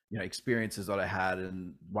experiences that I had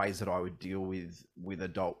and ways that I would deal with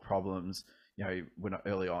adult problems, when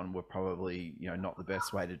early on were probably not the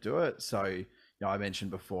best way to do it. So I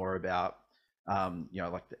mentioned before about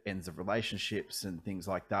like the ends of relationships and things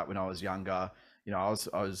like that when I was younger.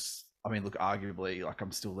 I mean, look, arguably, like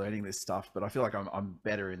I'm still learning this stuff, but I feel like I'm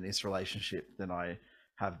better in this relationship than I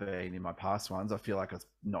have been in my past ones. I feel like I was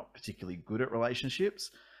not particularly good at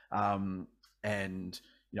relationships, and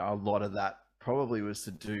a lot of that probably was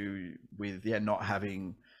to do with not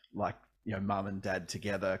having like mum and dad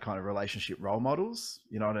together kind of relationship role models.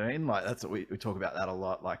 You know what I mean? Like that's what we talk about that a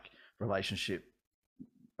lot, like relationship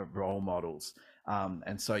role models.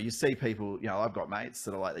 And so you see people, I've got mates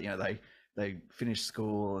that are like, they finished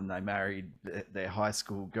school and they married their high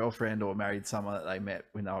school girlfriend or married someone that they met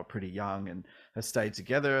when they were pretty young and have stayed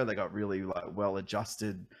together. They got really like well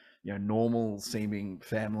adjusted, normal seeming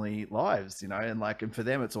family lives, and for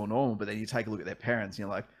them it's all normal. But then you take a look at their parents and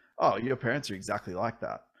you're like, oh, your parents are exactly like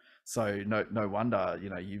that. So no wonder,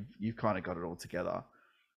 you've kind of got it all together.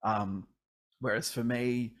 Whereas for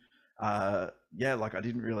me, like I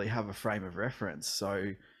didn't really have a frame of reference.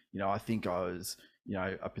 So, I think I was,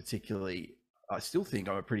 I still think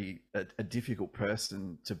I'm a difficult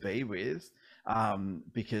person to be with,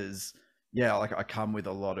 because like I come with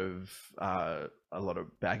a lot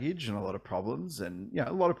of baggage and a lot of problems, and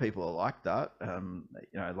a lot of people are like that.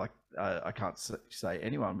 I can't say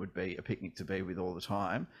anyone would be a picnic to be with all the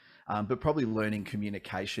time, but probably learning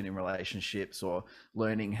communication in relationships or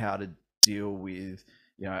learning how to deal with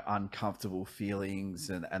uncomfortable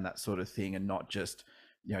feelings and that sort of thing, and not just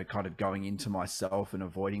kind of going into myself and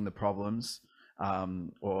avoiding the problems,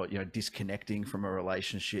 or disconnecting from a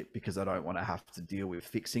relationship because I don't want to have to deal with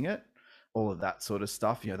fixing it. All of that sort of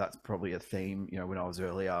stuff, that's probably a theme when I was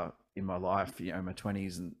earlier in my life, in my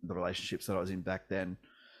 20s, and the relationships that I was in back then.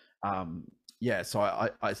 So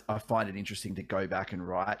I find it interesting to go back and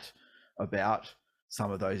write about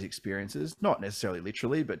some of those experiences, not necessarily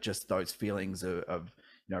literally, but just those feelings of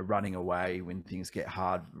running away when things get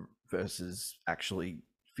hard versus actually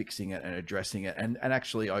fixing it and addressing it, and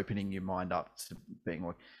actually opening your mind up to being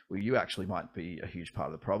like, well, you actually might be a huge part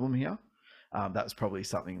of the problem here. That's probably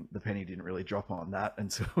something the penny didn't really drop on that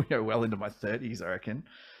until well into my 30s, I reckon.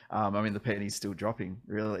 I mean, the penny's still dropping,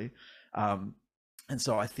 really. And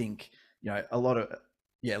so I think a lot of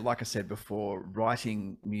like I said before,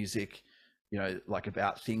 writing music like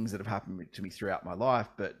about things that have happened to me throughout my life,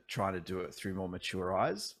 but trying to do it through more mature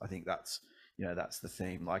eyes. I think that's that's the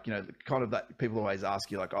theme. Like kind of that people always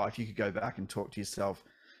ask you like, oh, if you could go back and talk to yourself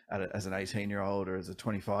as an 18-year-old or as a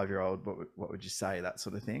 25-year-old, what would you say? That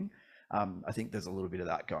sort of thing. I think there's a little bit of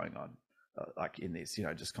that going on, like in this,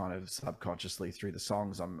 just kind of subconsciously through the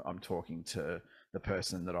songs, I'm talking to the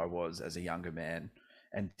person that I was as a younger man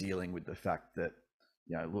and dealing with the fact that,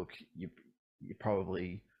 look, you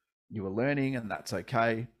probably, you were learning and that's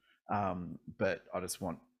okay. But I just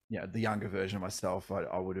want, the younger version of myself,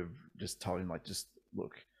 I would have just told him like, just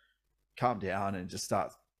look, calm down and just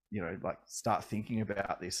start, start thinking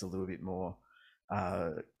about this a little bit more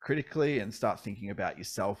critically, and start thinking about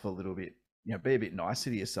yourself a little bit, be a bit nicer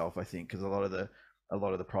to yourself, I think, because a lot of the a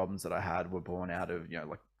lot of the problems that I had were born out of,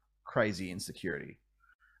 like crazy insecurity,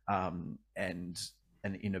 and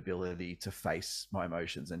an inability to face my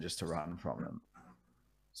emotions and just to run from them.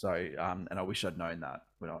 So, and I wish I'd known that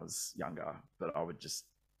when I was younger, but I would just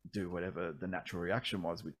do whatever the natural reaction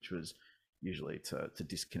was, which was usually to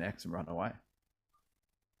disconnect and run away.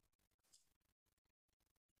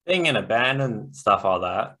 Being in a band and stuff like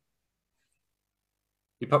that,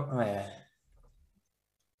 you probably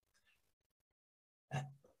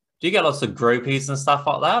do you get lots of groupies and stuff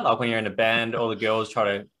like that? Like when you're in a band, all the girls try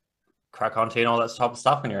to crack onto you and all that type of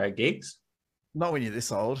stuff when you're at gigs? Not when you're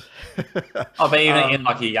this old. Oh, but even in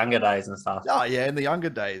like your younger days and stuff. Oh yeah, in the younger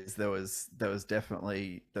days there was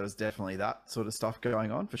definitely that sort of stuff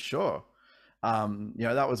going on for sure.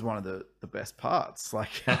 That was one of the best parts.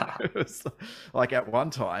 Like it was like at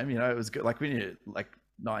one time, it was good. Like when you're like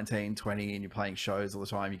 19, 20 and you're playing shows all the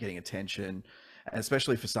time, you're getting attention. And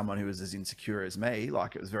especially for someone who was as insecure as me,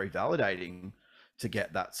 like it was very validating to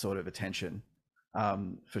get that sort of attention,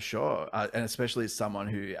 for sure. And especially as someone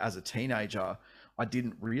who, as a teenager, I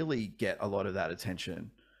didn't really get a lot of that attention.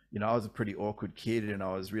 I was a pretty awkward kid, and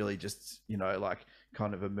I was really just, like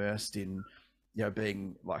kind of immersed in,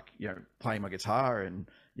 being like, playing my guitar and,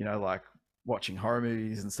 like watching horror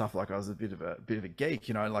movies and stuff. Like I was a bit of a geek,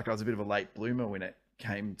 like I was a bit of a late bloomer when it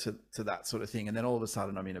came to that sort of thing. And then all of a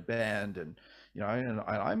sudden I'm in a band, and and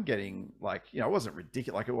I'm getting like, it wasn't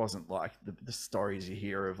ridiculous. Like it wasn't like the stories you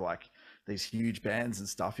hear of like these huge bands and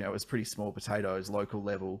stuff. It was pretty small potatoes, local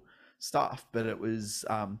level stuff. But it was,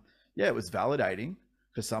 it was validating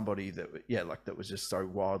for somebody that, like that was just so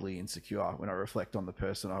wildly insecure when I reflect on the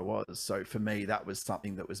person I was. So for me, that was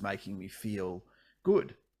something that was making me feel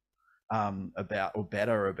good, about, or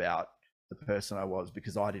better about the person I was,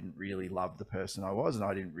 because I didn't really love the person I was, and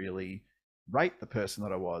I didn't really rate the person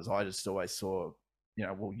that I was. I just always saw,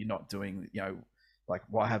 well, you're not doing, like,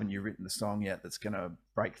 why haven't you written the song yet that's going to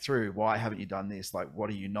break through? Why haven't you done this? Like, what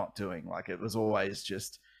are you not doing? Like, it was always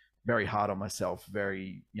just very hard on myself,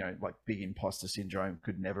 very, like big imposter syndrome,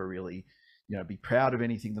 could never really, be proud of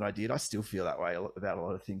anything that I did. I still feel that way about a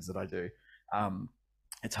lot of things that I do.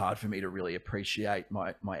 It's hard for me to really appreciate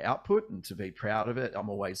my output and to be proud of it. I'm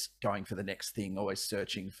always going for the next thing, always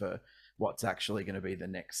searching for what's actually going to be the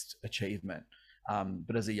next achievement.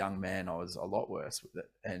 But as a young man, I was a lot worse with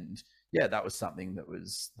it. And yeah, that was something that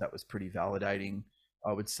was pretty validating,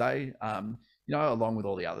 I would say. Along with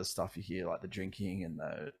all the other stuff you hear, like the drinking and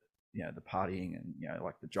the partying and,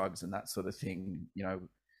 like the drugs and that sort of thing,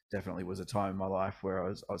 definitely was a time in my life where I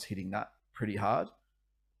was hitting that pretty hard.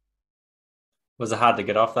 Was it hard to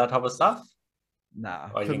get off that type of stuff? Nah,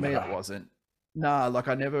 for me it wasn't. Nah, like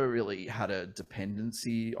I never really had a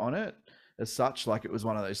dependency on it as such. Like it was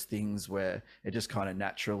one of those things where it just kind of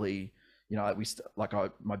naturally,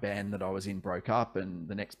 my band that I was in broke up, and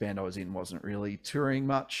the next band I was in wasn't really touring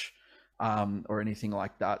much, or anything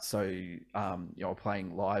like that. So,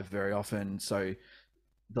 playing live very often. So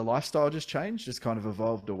the lifestyle just changed, just kind of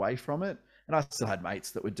evolved away from it. And I still had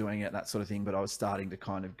mates that were doing it, that sort of thing, but I was starting to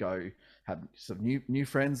kind of have sort of new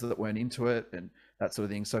friends that weren't into it and that sort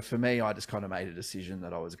of thing. So for me, I just kind of made a decision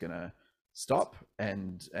that I was going to stop,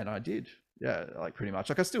 and I did. Yeah, like pretty much.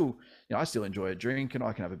 Like I still, I still enjoy a drink, and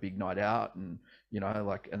I can have a big night out, and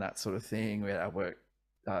and that sort of thing. We had our work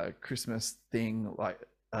Christmas thing like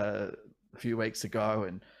a few weeks ago,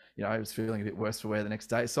 and I was feeling a bit worse for wear the next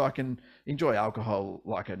day. So I can enjoy alcohol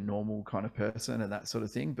like a normal kind of person and that sort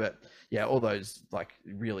of thing. But yeah, all those like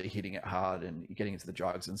really hitting it hard and getting into the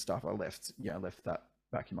drugs and stuff, I left that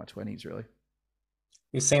back in my 20s, really.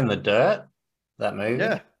 You seen The Dirt, that movie?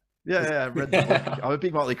 Yeah. I read the book. I'm a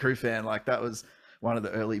big Motley Crue fan. Like that was one of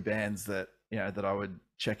the early bands that, that I would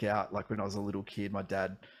check out. Like when I was a little kid, my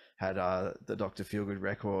dad had the Dr. Feelgood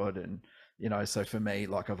record, and so for me,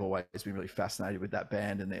 like I've always been really fascinated with that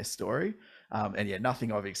band and their story. And yeah,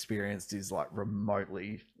 nothing I've experienced is like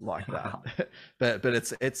remotely like that. but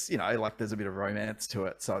it's like there's a bit of romance to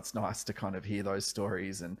it, so it's nice to kind of hear those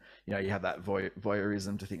stories, and you have that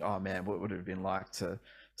voyeurism to think, oh man, what would it have been like to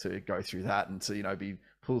go through that, and to be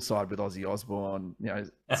poolside with Ozzy Osbourne,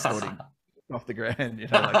 snorting off the ground,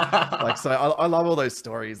 like so I love all those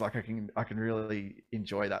stories. Like I can really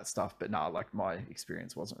enjoy that stuff. But no, like my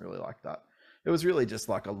experience wasn't really like that. It was really just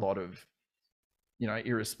like a lot of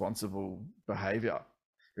irresponsible behavior,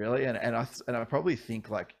 really. And I probably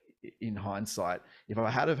think, like, in hindsight, if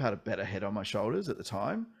I had have had a better head on my shoulders at the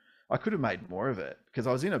time, I could have made more of it, because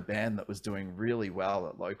I was in a band that was doing really well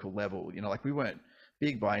at local level. Like we weren't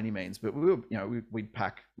big by any means, but we were, we'd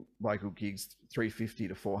pack local gigs, 350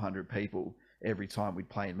 to 400 people every time we'd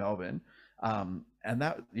play in Melbourne. And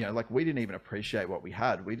that, like we didn't even appreciate what we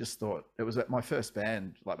had. We just thought it was my first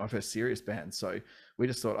band, like my first serious band. So we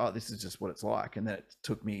just thought, oh, this is just what it's like. And then it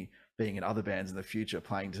took me being in other bands in the future,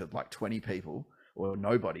 playing to like 20 people or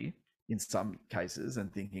nobody in some cases,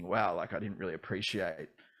 and thinking, wow, like I didn't really appreciate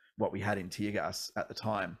what we had in Tear Gas at the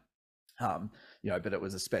time. But it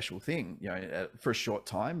was a special thing, for a short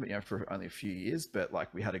time, for only a few years, but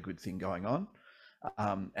like we had a good thing going on.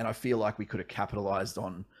 And I feel like we could have capitalized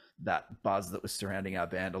on that buzz that was surrounding our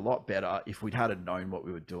band a lot better if we'd had known what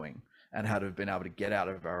we were doing and had have been able to get out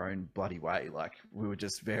of our own bloody way. Like we were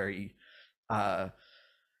just very,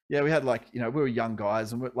 we had like, we were young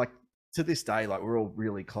guys, and we're like, to this day, like we're all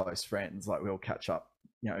really close friends. Like we all catch up,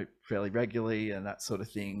 fairly regularly and that sort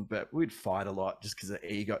of thing. But we'd fight a lot just because of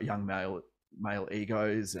young male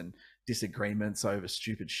egos and disagreements over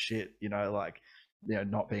stupid shit.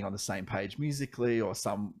 Not being on the same page musically, or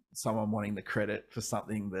someone wanting the credit for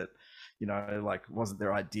something that like wasn't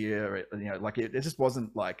their idea. Or, like it just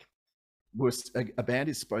wasn't like, a band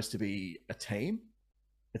is supposed to be a team.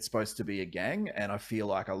 It's supposed to be a gang, and I feel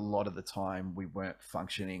like a lot of the time we weren't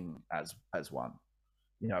functioning as one.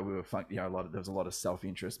 We were there was a lot of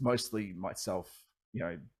self-interest, mostly myself,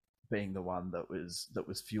 being the one that was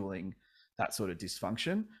fueling that sort of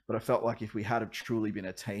dysfunction. But I felt like if we had have truly been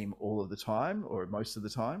a team all of the time, or most of the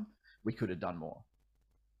time, we could have done more.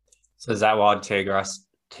 So is that why Tear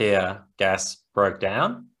Gas broke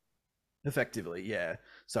down? Effectively, yeah.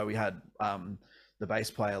 So we had the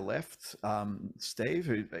bass player left, Steve,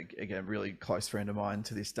 who, again, really close friend of mine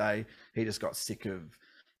to this day. He just got sick of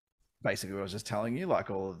basically what I was just telling you,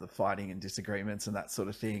 like all of the fighting and disagreements and that sort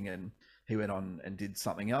of thing. And he went on and did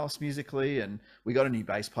something else musically. And we got a new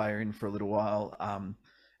bass player in for a little while. And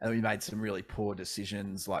we made some really poor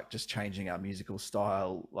decisions, like just changing our musical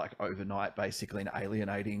style, like overnight, basically, and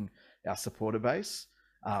alienating our supporter base.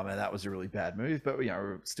 And that was a really bad move, but we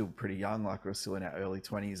were still pretty young, like we were still in our early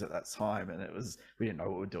 20s at that time, and we didn't know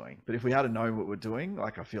what we were doing. But if we had known what we were doing,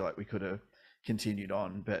 like I feel like we could have continued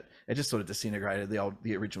on, but it just sort of disintegrated.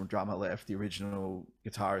 The original drummer left, the original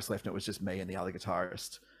guitarist left, and it was just me and the other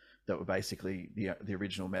guitarist that were basically the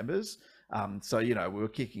original members. So we were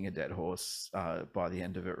kicking a dead horse by the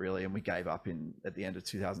end of it, really, and we gave up at the end of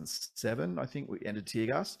 2007. I think we ended Tear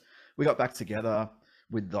Gas. We got back together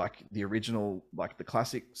with like the original, like the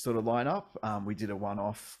classic sort of lineup. We did a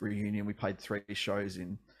one-off reunion. We played 3 shows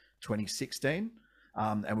in 2016,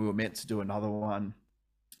 and we were meant to do another one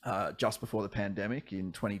just before the pandemic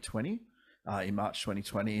in 2020, in March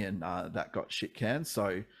 2020, and that got shit canned.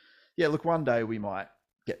 So yeah, look, one day we might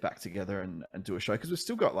get back together and do a show, because we've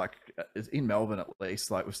still got, like, in Melbourne at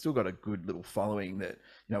least, like we've still got a good little following that,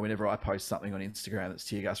 whenever I post something on Instagram that's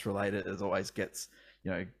Tear Gas related, it always gets,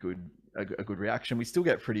 a good reaction. We still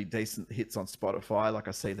get pretty decent hits on Spotify. Like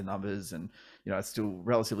I see the numbers, and it's still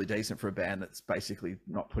relatively decent for a band that's basically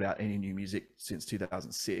not put out any new music since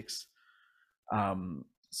 2006.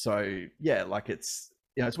 So yeah, like it's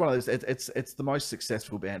one of those. It's the most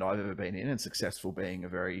successful band I've ever been in, and successful being a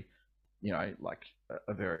very, like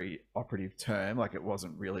a very operative term. Like it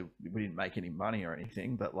wasn't really, we didn't make any money or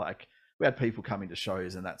anything, but like we had people coming to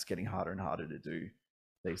shows, and that's getting harder and harder to do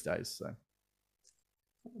these days. So.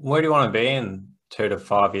 Where do you want to be in 2 to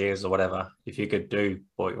 5 years or whatever, if you could do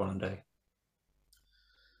what you want to do?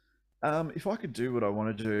 If I could do what I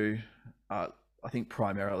want to do, I think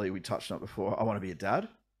primarily, we touched on it before, I want to be a dad.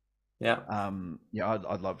 Yeah.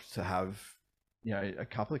 I'd love to have, a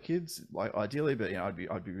couple of kids, like ideally, but I'd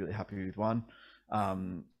be really happy with one.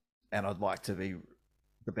 And I'd like to be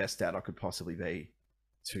the best dad I could possibly be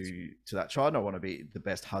to that child. And I want to be the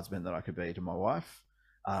best husband that I could be to my wife.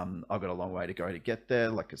 I've got a long way to go to get there.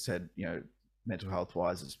 Like I said, mental health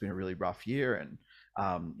wise, it's been a really rough year, and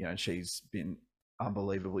and she's been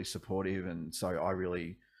unbelievably supportive, and so I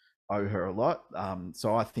really owe her a lot.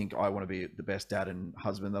 So I think I want to be the best dad and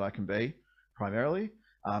husband that I can be, primarily.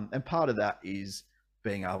 And part of that is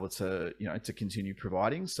being able to, to continue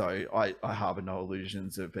providing. So I harbor no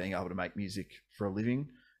illusions of being able to make music for a living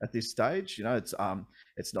at this stage.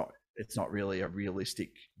 It's not really a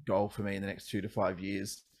realistic goal for me in the next 2 to 5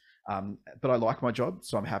 years. But I like my job,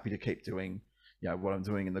 so I'm happy to keep doing, what I'm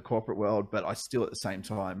doing in the corporate world. But I still, at the same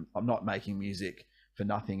time, I'm not making music for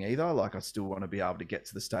nothing either. Like I still want to be able to get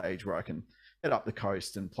to the stage where I can head up the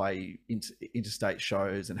coast and play interstate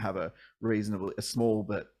shows and have a small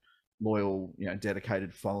but loyal,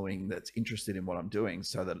 dedicated following that's interested in what I'm doing,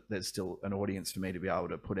 so that there's still an audience for me to be able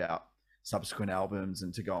to put out subsequent albums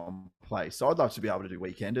and to go and play. So I'd love to be able to do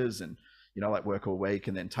weekenders and, like work all week,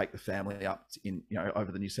 and then take the family up in,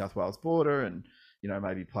 over the New South Wales border, and,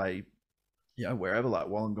 maybe play, wherever, like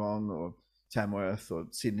Wollongong or Tamworth or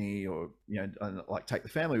Sydney, or and, like, take the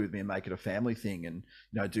family with me and make it a family thing, and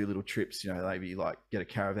do little trips, maybe like get a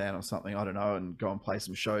caravan or something, I don't know, and go and play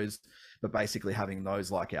some shows. But basically having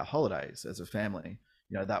those like our holidays as a family,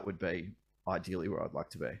 that would be ideally where I'd like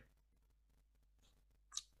to be.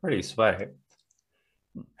 Pretty sweet.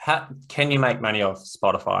 How can you make money off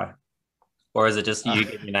Spotify, or is it just you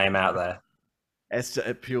get your name out there? It's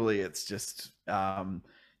just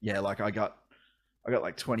like I got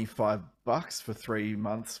like $25 for 3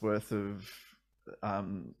 months worth of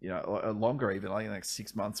longer, even like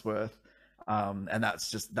 6 months worth, and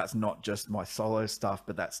that's not just my solo stuff,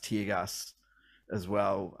 but that's Tear Gas as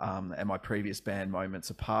well, and my previous band Moments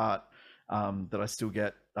Apart, that I still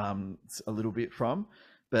get a little bit from.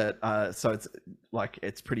 But so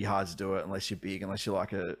it's pretty hard to do it unless you're big, unless you're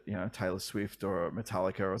like a Taylor Swift or a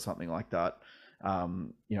Metallica or something like that,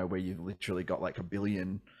 where you've literally got like a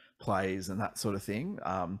billion plays and that sort of thing.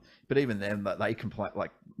 But even then, that they complain,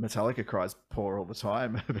 like Metallica cries poor all the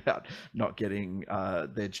time about not getting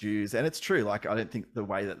their dues. And it's true. Like, I don't think the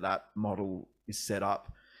way that model is set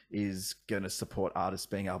up is going to support artists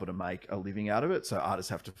being able to make a living out of it. So artists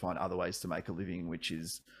have to find other ways to make a living, which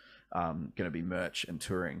is going to be merch and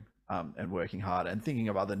touring, and working hard and thinking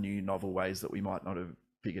of other new novel ways that we might not have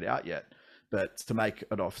figured out yet. But to make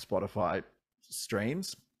it off Spotify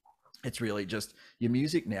streams, it's really just your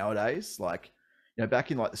music nowadays. Like,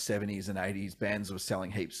 back in like the 70s and 80s, bands were selling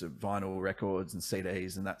heaps of vinyl records and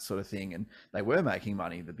CDs and that sort of thing, and they were making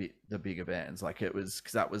money, the bigger bands. Like, it was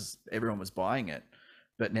because everyone was buying it.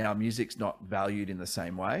 But now music's not valued in the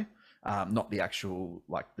same way, not the actual,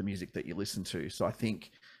 like, the music that you listen to. So I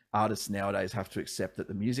think artists nowadays have to accept that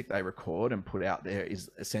the music they record and put out there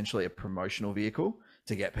is essentially a promotional vehicle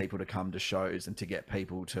to get people to come to shows and to get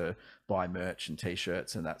people to buy merch and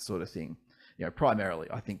t-shirts and that sort of thing. Primarily,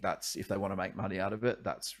 I think that's, if they want to make money out of it,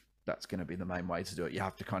 that's going to be the main way to do it. You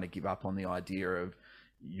have to kind of give up on the idea of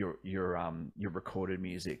your recorded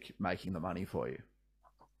music making the money for you.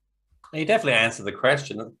 You definitely answered the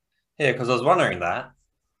question. Yeah, because I was wondering that.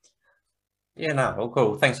 Yeah, no, well,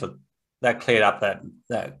 cool. Thanks for that. Cleared up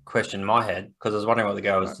that question in my head, because I was wondering what the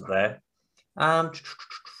go was there.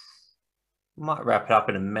 Might wrap it up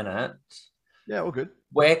in a minute. Yeah, all good.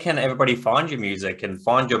 Where can everybody find your music and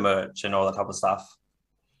find your merch and all that type of stuff?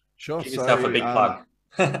 Sure. Give yourself a big plug.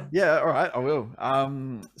 Yeah, all right, I will.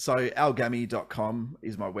 So algammie.com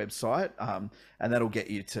is my website, and that'll get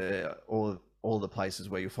you to all the places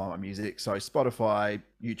where you'll find my music. So Spotify,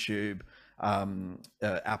 YouTube,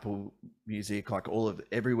 Apple Music, like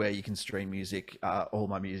everywhere you can stream music, all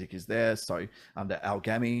my music is there. So under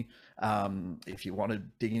Gammie. If you want to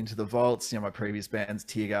dig into the vaults, my previous bands,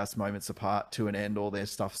 Tear Gas, Moments Apart, To an End, all their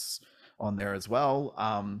stuff's on there as well.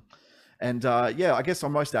 I guess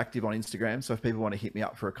I'm most active on Instagram. So if people want to hit me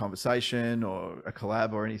up for a conversation or a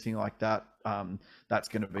collab or anything like that, that's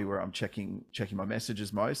going to be where I'm checking my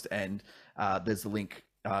messages most. And there's the link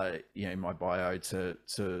in my bio to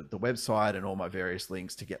the website and all my various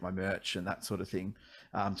links to get my merch and that sort of thing.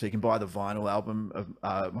 So you can buy the vinyl album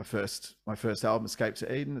of my first album, Escape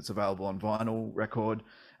to Eden. It's available on vinyl record.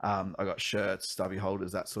 I got shirts, stubby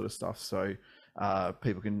holders, that sort of stuff. So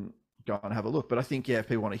people can go and have a look. But I think, if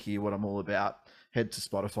people want to hear what I'm all about, head to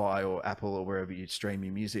Spotify or Apple or wherever you stream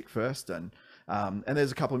your music first. And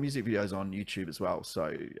there's a couple of music videos on YouTube as well,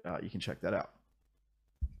 so you can check that out.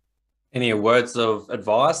 Any words of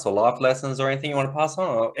advice or life lessons or anything you want to pass on,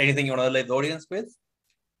 or anything you want to leave the audience with?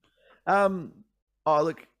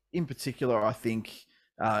 Look, in particular, I think,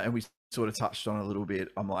 and we sort of touched on it a little bit,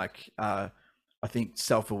 I think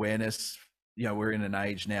self-awareness, we're in an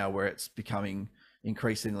age now where it's becoming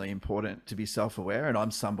increasingly important to be self-aware. And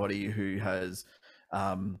I'm somebody who has,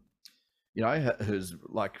 who's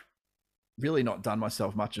like really not done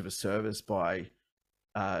myself much of a service by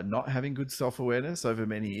not having good self-awareness over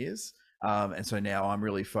many years. And so now I'm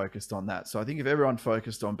really focused on that. So I think if everyone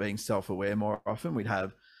focused on being self-aware more often, we'd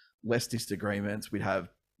have less disagreements, we'd have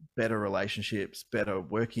better relationships, better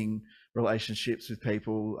working relationships with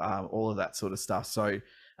people, all of that sort of stuff. So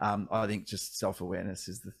I think just self-awareness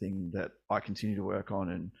is the thing that I continue to work on,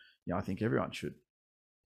 and I think everyone should.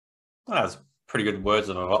 Well, that's pretty good words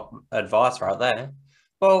of advice right there.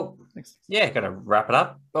 Well, thanks. Yeah, going to wrap it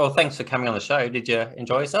up. Well, thanks for coming on the show. Did you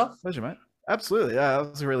enjoy yourself? Pleasure, mate. Absolutely. Yeah, that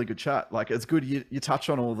was a really good chat. Like, it's good you touch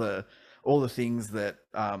on all the things that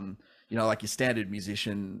like your standard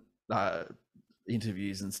musician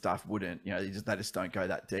interviews and stuff wouldn't. They just don't go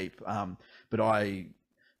that deep. But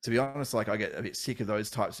to be honest, like, I get a bit sick of those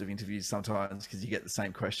types of interviews sometimes, because you get the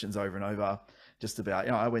same questions over and over, just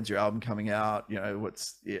about, when's your album coming out?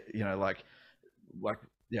 What's, like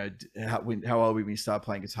how old we started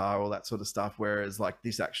playing guitar, all that sort of stuff. Whereas like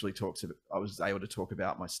this actually I was able to talk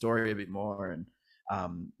about my story a bit more, and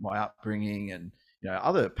my upbringing, and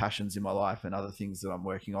other passions in my life and other things that I'm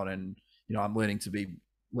working on. And I'm learning to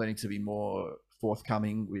be more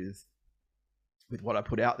forthcoming with what I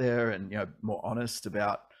put out there, and more honest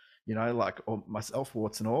about like myself,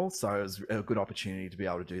 warts and all. So it was a good opportunity to be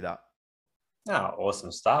able to do that. Oh,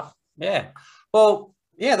 awesome stuff. Yeah. Well,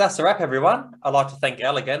 yeah, that's a wrap, everyone. I'd like to thank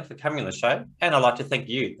Elle again for coming on the show. And I'd like to thank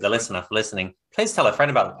you, the listener, for listening. Please tell a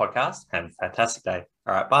friend about the podcast. Have a fantastic day.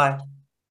 All right. Bye.